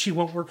knows that she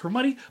won't work for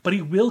money, but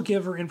he will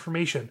give her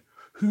information.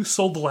 Who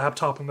sold the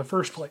laptop in the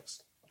first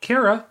place?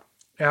 Kara,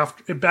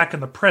 back in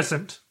the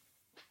present,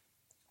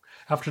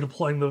 after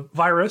deploying the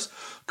virus,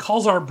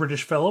 calls our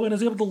British fellow and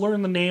is able to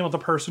learn the name of the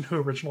person who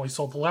originally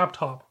sold the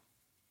laptop.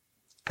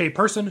 A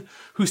person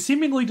who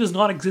seemingly does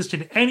not exist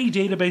in any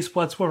database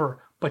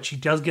whatsoever, but she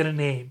does get a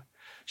name.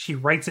 She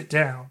writes it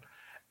down.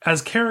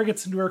 As Kara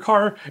gets into her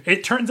car,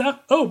 it turns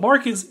out,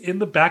 Mark is in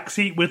the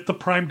backseat with the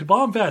primed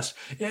bomb vest.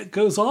 It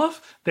goes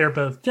off, they're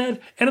both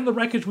dead, and in the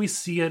wreckage we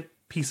see a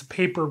piece of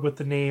paper with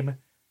the name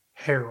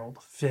Harold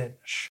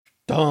Finch.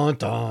 Dun,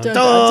 dun, dun,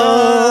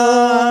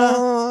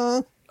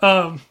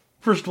 dun.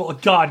 First of all,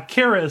 God,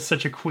 Kara is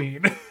such a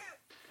queen.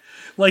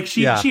 Like,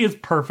 she is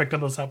perfect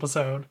in this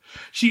episode.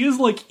 She is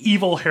like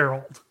evil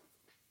Harold.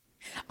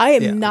 I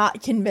am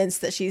not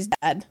convinced that she's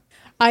dead.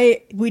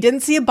 We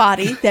didn't see a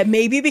body. That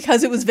may be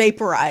because it was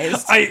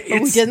vaporized. But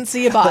we didn't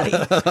see a body.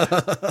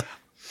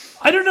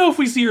 I don't know if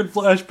we see her in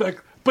flashback,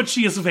 but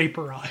she is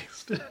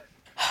vaporized.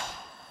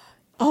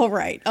 All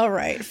right,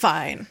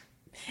 fine.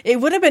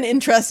 It would have been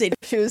interesting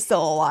if she was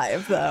still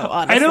alive, though,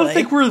 honestly. I don't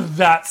think we're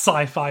that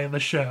sci-fi in the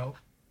show.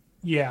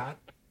 Yeah.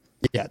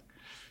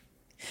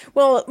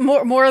 Well,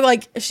 more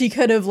like she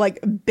could have like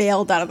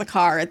bailed out of the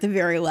car at the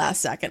very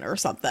last second or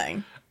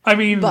something. I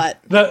mean,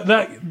 But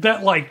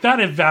that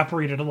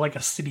evaporated in like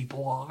a city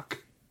block.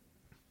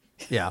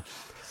 Yeah.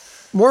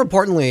 More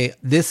importantly,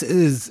 this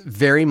is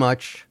very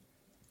much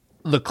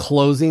the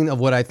closing of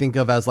what I think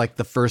of as like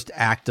the first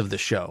act of the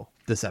show,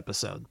 this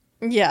episode.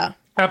 yeah.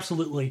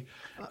 Absolutely.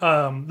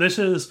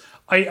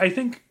 I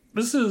think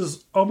this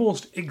is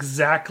almost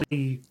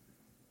exactly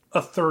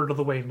a third of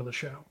the way into the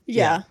show.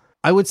 Yeah.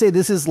 I would say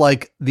this is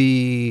like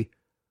the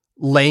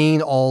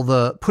putting all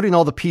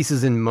the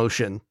pieces in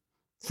motion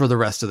for the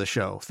rest of the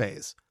show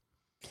phase.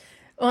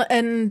 Well,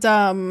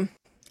 and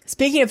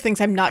speaking of things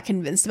I'm not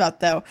convinced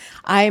about, though,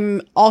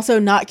 I'm also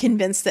not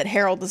convinced that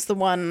Harold is the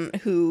one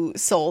who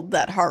sold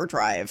that hard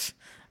drive.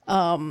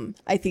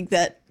 I think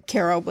that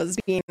Kara was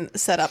being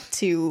set up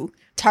to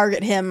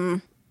target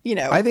him,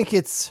 I think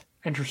it's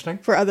Interesting.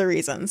 for other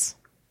reasons.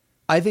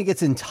 I think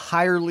it's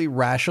entirely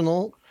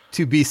rational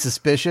to be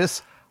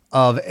suspicious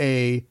of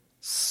a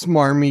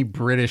smarmy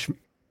British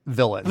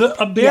villain.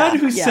 A man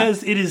who Yeah.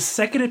 says it is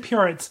second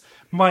appearance,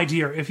 my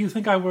dear, if you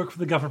think I work for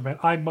the government,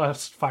 I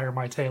must fire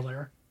my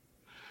tailor.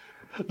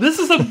 This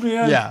is a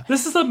man. Yeah.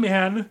 This is a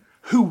man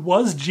who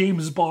was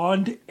James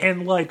Bond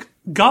and like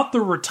got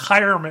the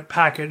retirement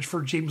package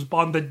for James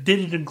Bond that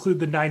didn't include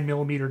the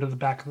 9mm to the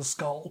back of the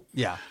skull.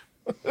 Yeah.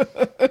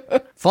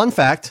 Fun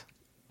fact.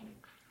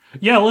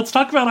 Yeah, let's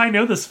talk about I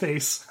Know This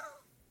Face.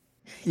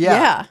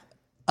 Yeah.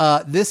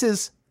 This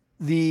is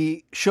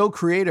the show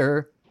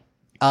creator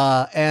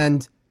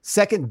and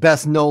second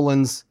best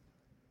Nolan's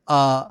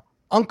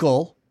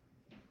uncle.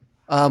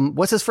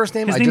 What's his first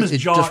name? His name is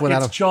John. went out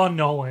It's of, John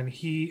Nolan.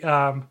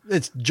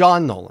 It's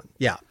John Nolan.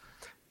 Yeah.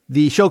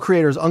 The show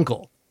creator's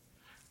uncle.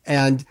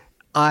 And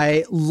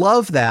I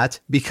love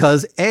that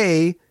because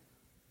A,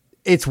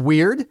 it's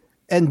weird,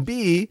 and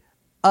B,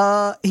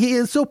 he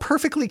is so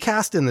perfectly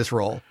cast in this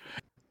role.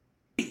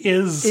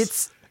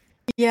 It's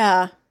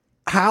Yeah.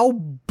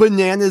 how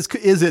bananas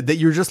is it that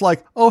you're just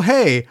like, oh,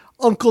 hey,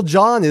 Uncle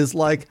John is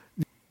like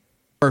the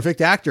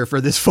perfect actor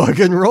for this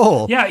fucking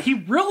role. Yeah, he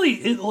really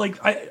is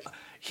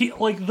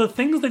the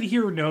things that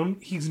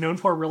he's known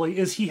for really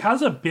is he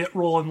has a bit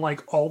role in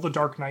like all the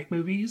Dark Knight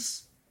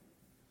movies.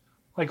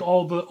 Like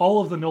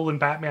all of the Nolan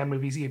Batman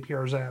movies he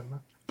appears in.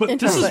 But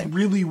this is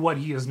really what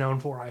he is known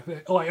for, I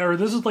think.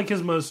 This is like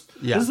his most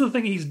this is the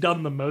thing he's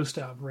done the most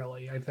of,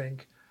 really, I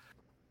think.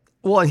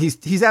 Well, and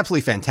he's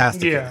absolutely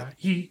fantastic. Yeah,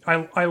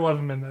 I love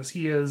him in this.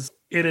 It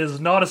is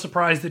not a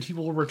surprise that he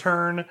will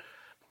return.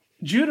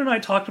 Jude and I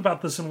talked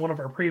about this in one of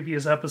our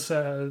previous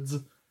episodes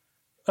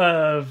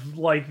of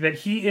like that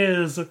he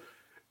is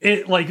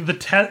it like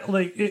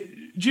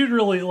Jude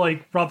really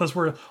like brought this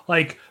word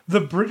like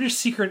the British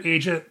secret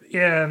agent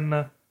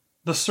in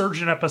the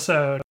Surgeon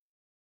episode.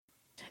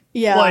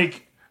 Yeah.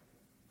 Like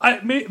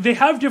they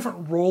have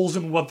different roles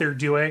in what they're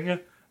doing,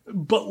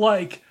 but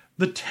like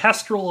the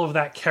test role of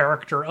that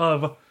character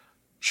of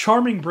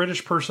charming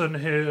British person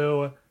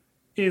who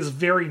is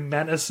very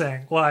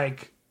menacing.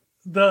 Like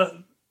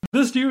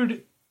this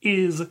dude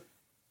is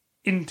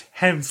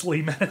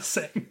intensely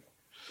menacing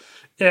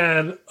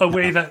in a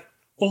way that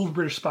old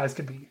British spies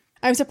can be.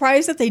 I'm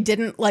surprised that they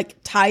didn't like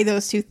tie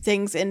those two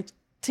things in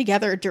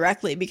together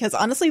directly because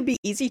honestly it'd be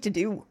easy to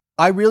do.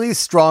 I really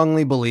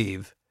strongly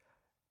believe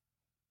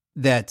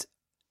that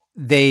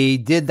they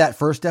did that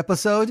first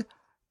episode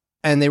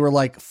and they were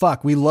like,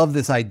 fuck, we love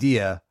this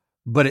idea,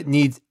 but it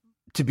needs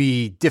to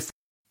be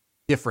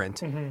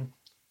different. Mm-hmm.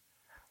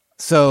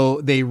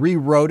 So they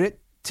rewrote it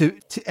to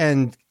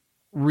and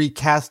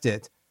recast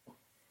it.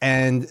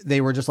 And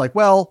they were just like,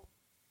 well,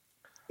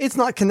 it's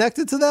not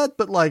connected to that,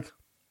 but like,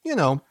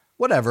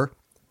 whatever.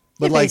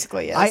 But It like,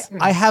 basically is.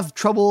 I have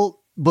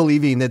trouble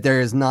believing that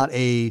there is not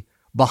a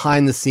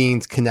behind the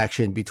scenes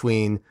connection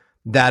between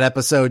that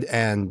episode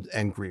and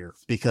Greer,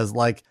 because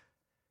like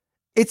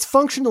it's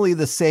functionally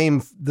the same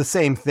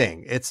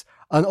thing. It's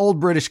an old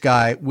British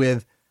guy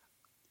with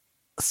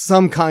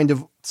some kind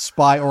of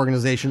spy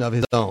organization of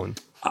his own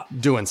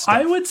doing stuff.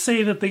 I would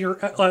say that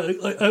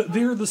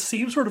they're the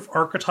same sort of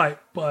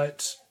archetype,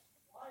 but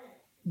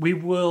we're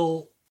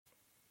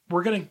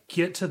going to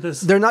get to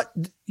this. They're not.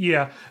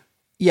 Yeah.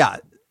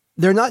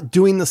 They're not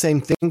doing the same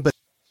thing, but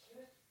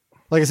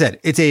like I said,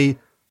 it's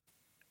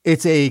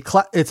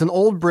an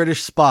old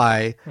British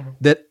spy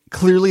that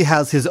clearly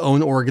has his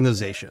own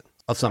organization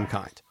of some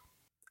kind.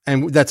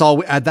 And that's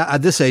all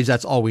at this age,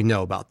 that's all we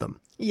know about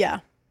them. Yeah.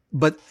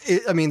 But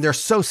they're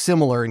so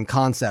similar in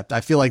concept.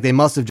 I feel like they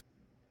must have just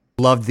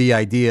loved the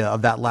idea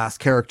of that last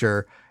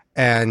character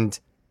and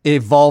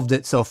evolved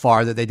it so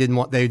far that they didn't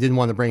want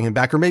to bring him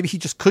back, or maybe he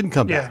just couldn't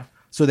come back.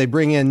 So they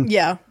bring in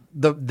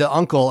the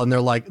uncle and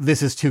they're like,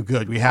 this is too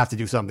good. We have to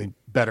do something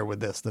better with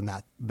this than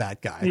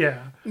that guy.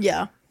 Yeah.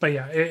 Yeah. But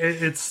yeah,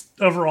 it's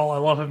overall, I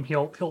love him.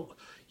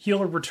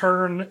 He'll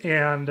return,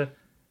 and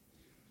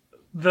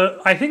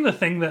I think the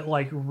thing that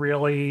like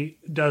really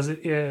does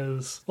it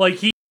is like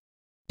he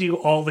do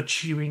all the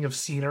chewing of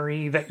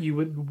scenery that you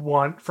would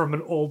want from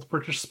an old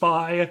British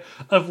spy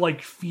of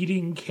like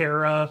feeding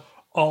Kara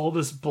all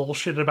this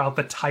bullshit about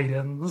the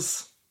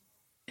Titans.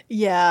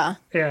 Yeah.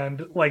 And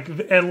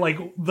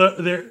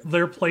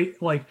their play,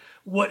 like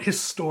what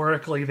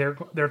historically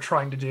they're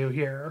trying to do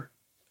here.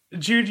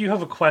 Jude, you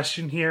have a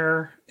question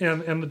here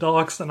in the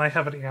docs, and I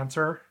have an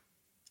answer.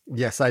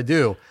 Yes, I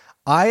do.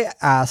 I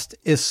asked,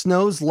 is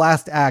Snow's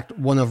last act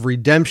one of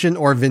redemption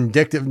or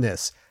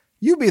vindictiveness?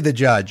 You be the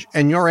judge,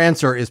 and your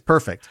answer is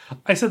perfect.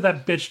 I said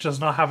that bitch does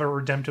not have a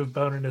redemptive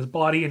bone in his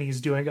body, and he's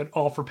doing it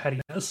all for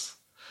pettiness.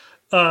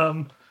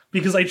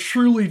 Because I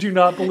truly do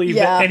not believe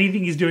that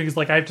anything he's doing is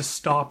like, I have to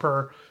stop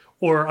her,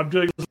 or I'm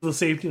doing this for the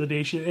safety of the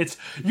nation. It's,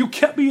 you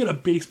kept me in a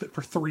basement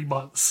for 3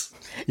 months.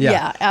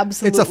 Yeah,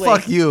 absolutely. It's a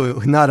fuck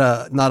you, not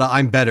a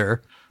I'm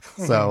better.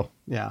 So,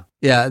 yeah.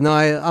 Yeah, no,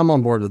 I'm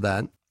on board with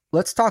that.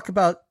 Let's talk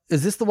about,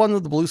 is this the one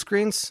with the blue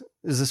screens?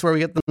 Is this where we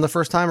get them the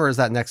first time, or is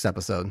that next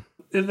episode?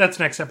 That's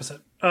next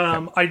episode.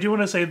 Okay. I do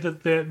want to say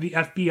that the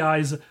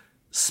FBI's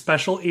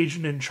special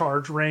agent in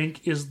charge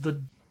rank is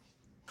the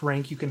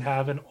rank you can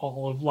have in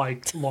all of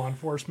like law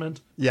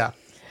enforcement. Yeah.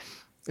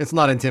 It's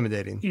not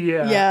intimidating.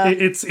 Yeah.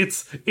 It's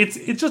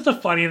just a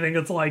funny thing.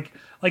 It's like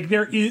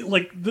there is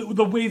like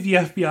the way the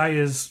FBI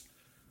is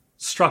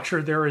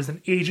structured, there is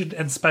an agent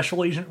and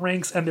special agent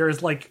ranks, and there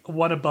is like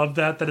one above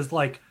that is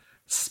like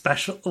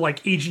special,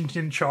 like agent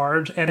in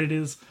charge, and it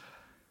is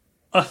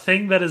a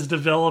thing that is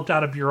developed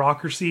out of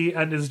bureaucracy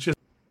and is just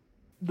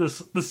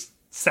this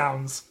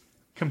sounds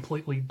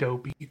completely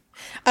dopey.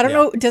 I don't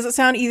know, does it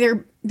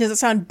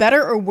sound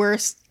better or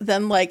worse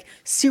than like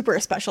super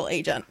special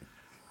agent?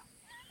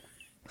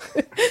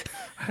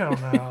 I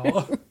don't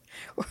know.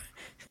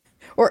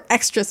 Or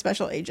extra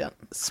special agent.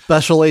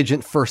 Special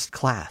agent first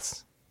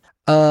class.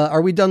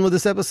 Are we done with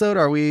this episode?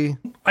 Are we?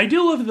 I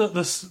do love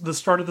the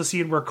start of the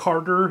scene where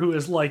Carter, who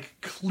is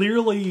like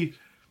clearly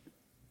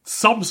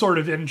some sort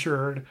of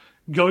injured,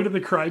 going to the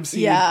crime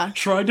scene,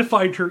 trying to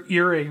find her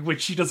earring,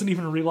 which she doesn't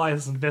even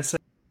realize is missing.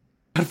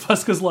 And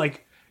Fusco's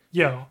like,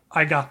 yo,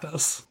 I got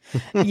this.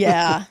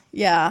 Yeah.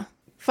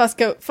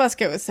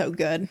 Fusco is so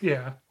good.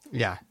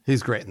 Yeah,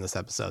 he's great in this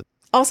episode.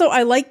 Also,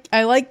 I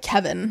like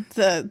Kevin,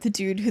 the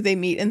dude who they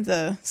meet in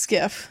the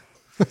skiff.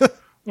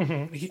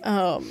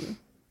 Mm-hmm.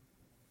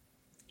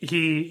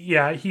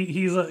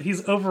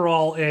 He's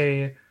overall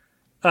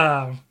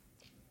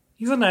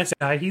he's a nice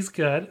guy. He's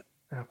good.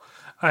 Oh,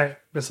 I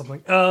missed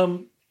something.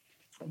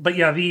 But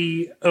yeah,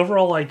 the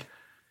overall, like,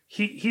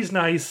 he's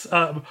nice.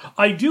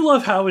 I do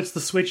love how it's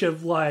the switch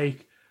of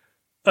like,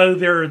 oh,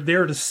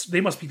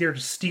 they must be there to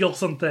steal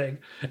something,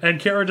 and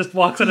Kara just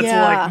walks in and it's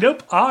like,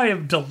 nope, I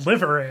am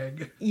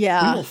delivering.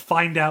 Yeah, we will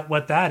find out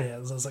what that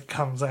is as it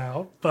comes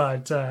out,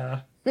 but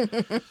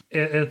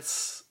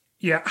it's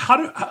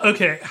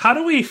how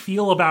do we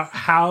feel about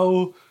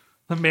how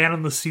the man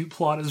in the suit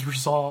plot is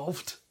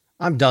resolved?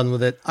 I'm done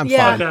with it. I'm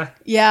fine. Okay.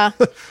 Yeah.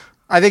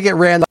 I think it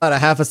ran about a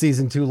half a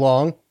season too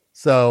long,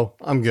 so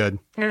I'm good.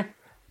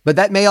 But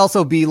that may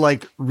also be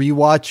like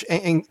rewatch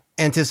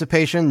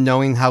anticipation,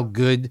 knowing how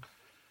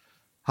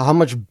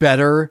much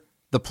better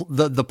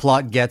the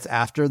plot gets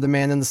after the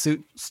man in the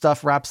suit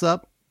stuff wraps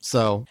up.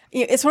 So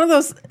it's one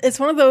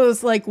of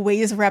those like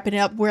ways of wrapping it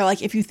up where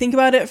like if you think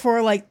about it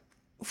for like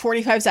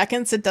 45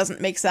 seconds, it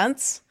doesn't make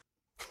sense.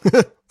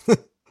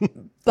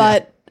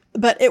 but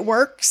it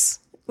works.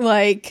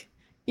 Like,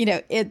 you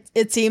know,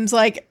 it seems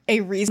like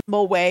a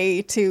reasonable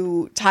way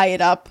to tie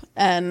it up,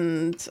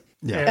 and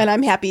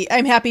I'm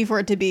happy for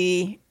it to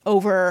be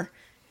over,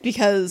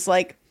 because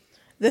like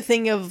the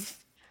thing of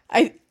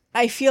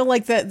I feel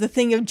like the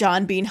thing of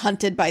John being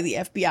hunted by the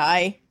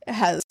FBI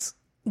has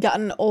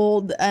gotten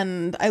old,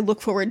 and I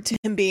look forward to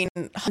him being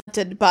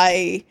hunted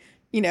by,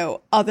 you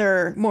know,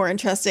 other more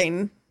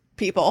interesting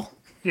people.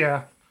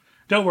 Yeah.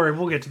 Don't worry,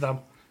 we'll get to them.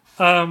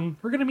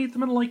 We're going to meet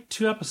them in like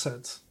 2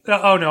 episodes.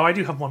 Oh no, I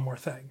do have one more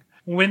thing.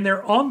 When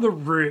they're on the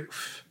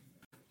roof,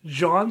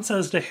 John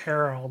says to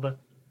Harold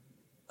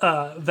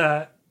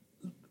that,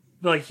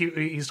 like,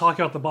 he's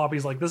talking about the Bob.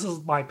 He's like, this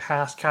is my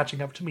past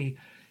catching up to me.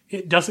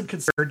 It doesn't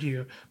concern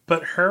you.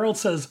 But Harold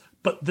says,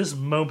 but this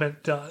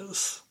moment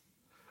does.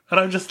 And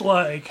I'm just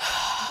like,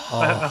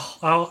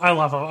 I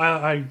love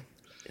him.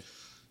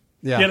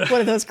 Yeah. You know, one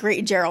of those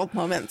great Gerald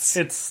moments.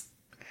 It's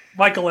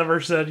Michael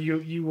Ever said,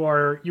 you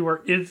are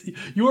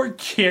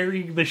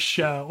carrying the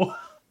show.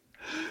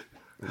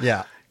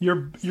 Yeah.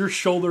 Your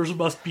shoulders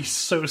must be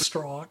so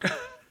strong.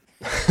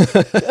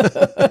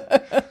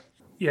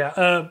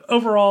 Yeah.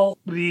 Overall,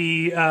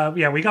 we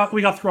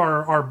got through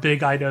our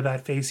big I know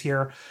that phase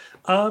here.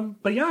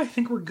 But yeah, I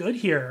think we're good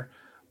here.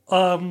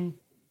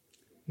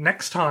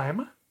 Next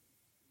time,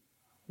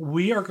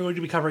 we are going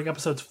to be covering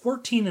episodes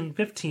 14 and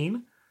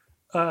 15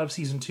 of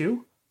season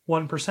 2,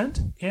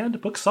 1%, and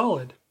Book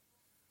Solid.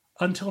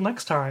 Until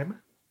next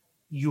time,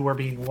 you are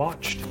being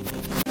watched.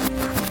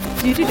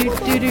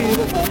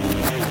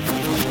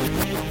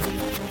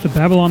 The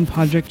Babylon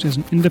Project is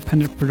an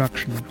independent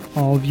production.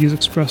 All views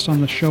expressed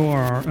on the show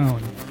are our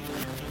own.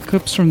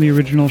 Clips from the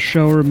original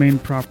show remain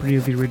property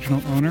of the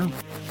original owner.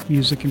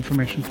 Music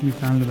information can be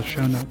found in the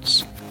show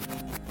notes.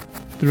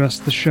 The rest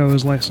of the show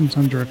is licensed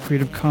under a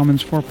Creative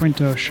Commons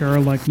 4.0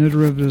 share-alike no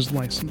derivatives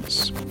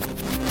license.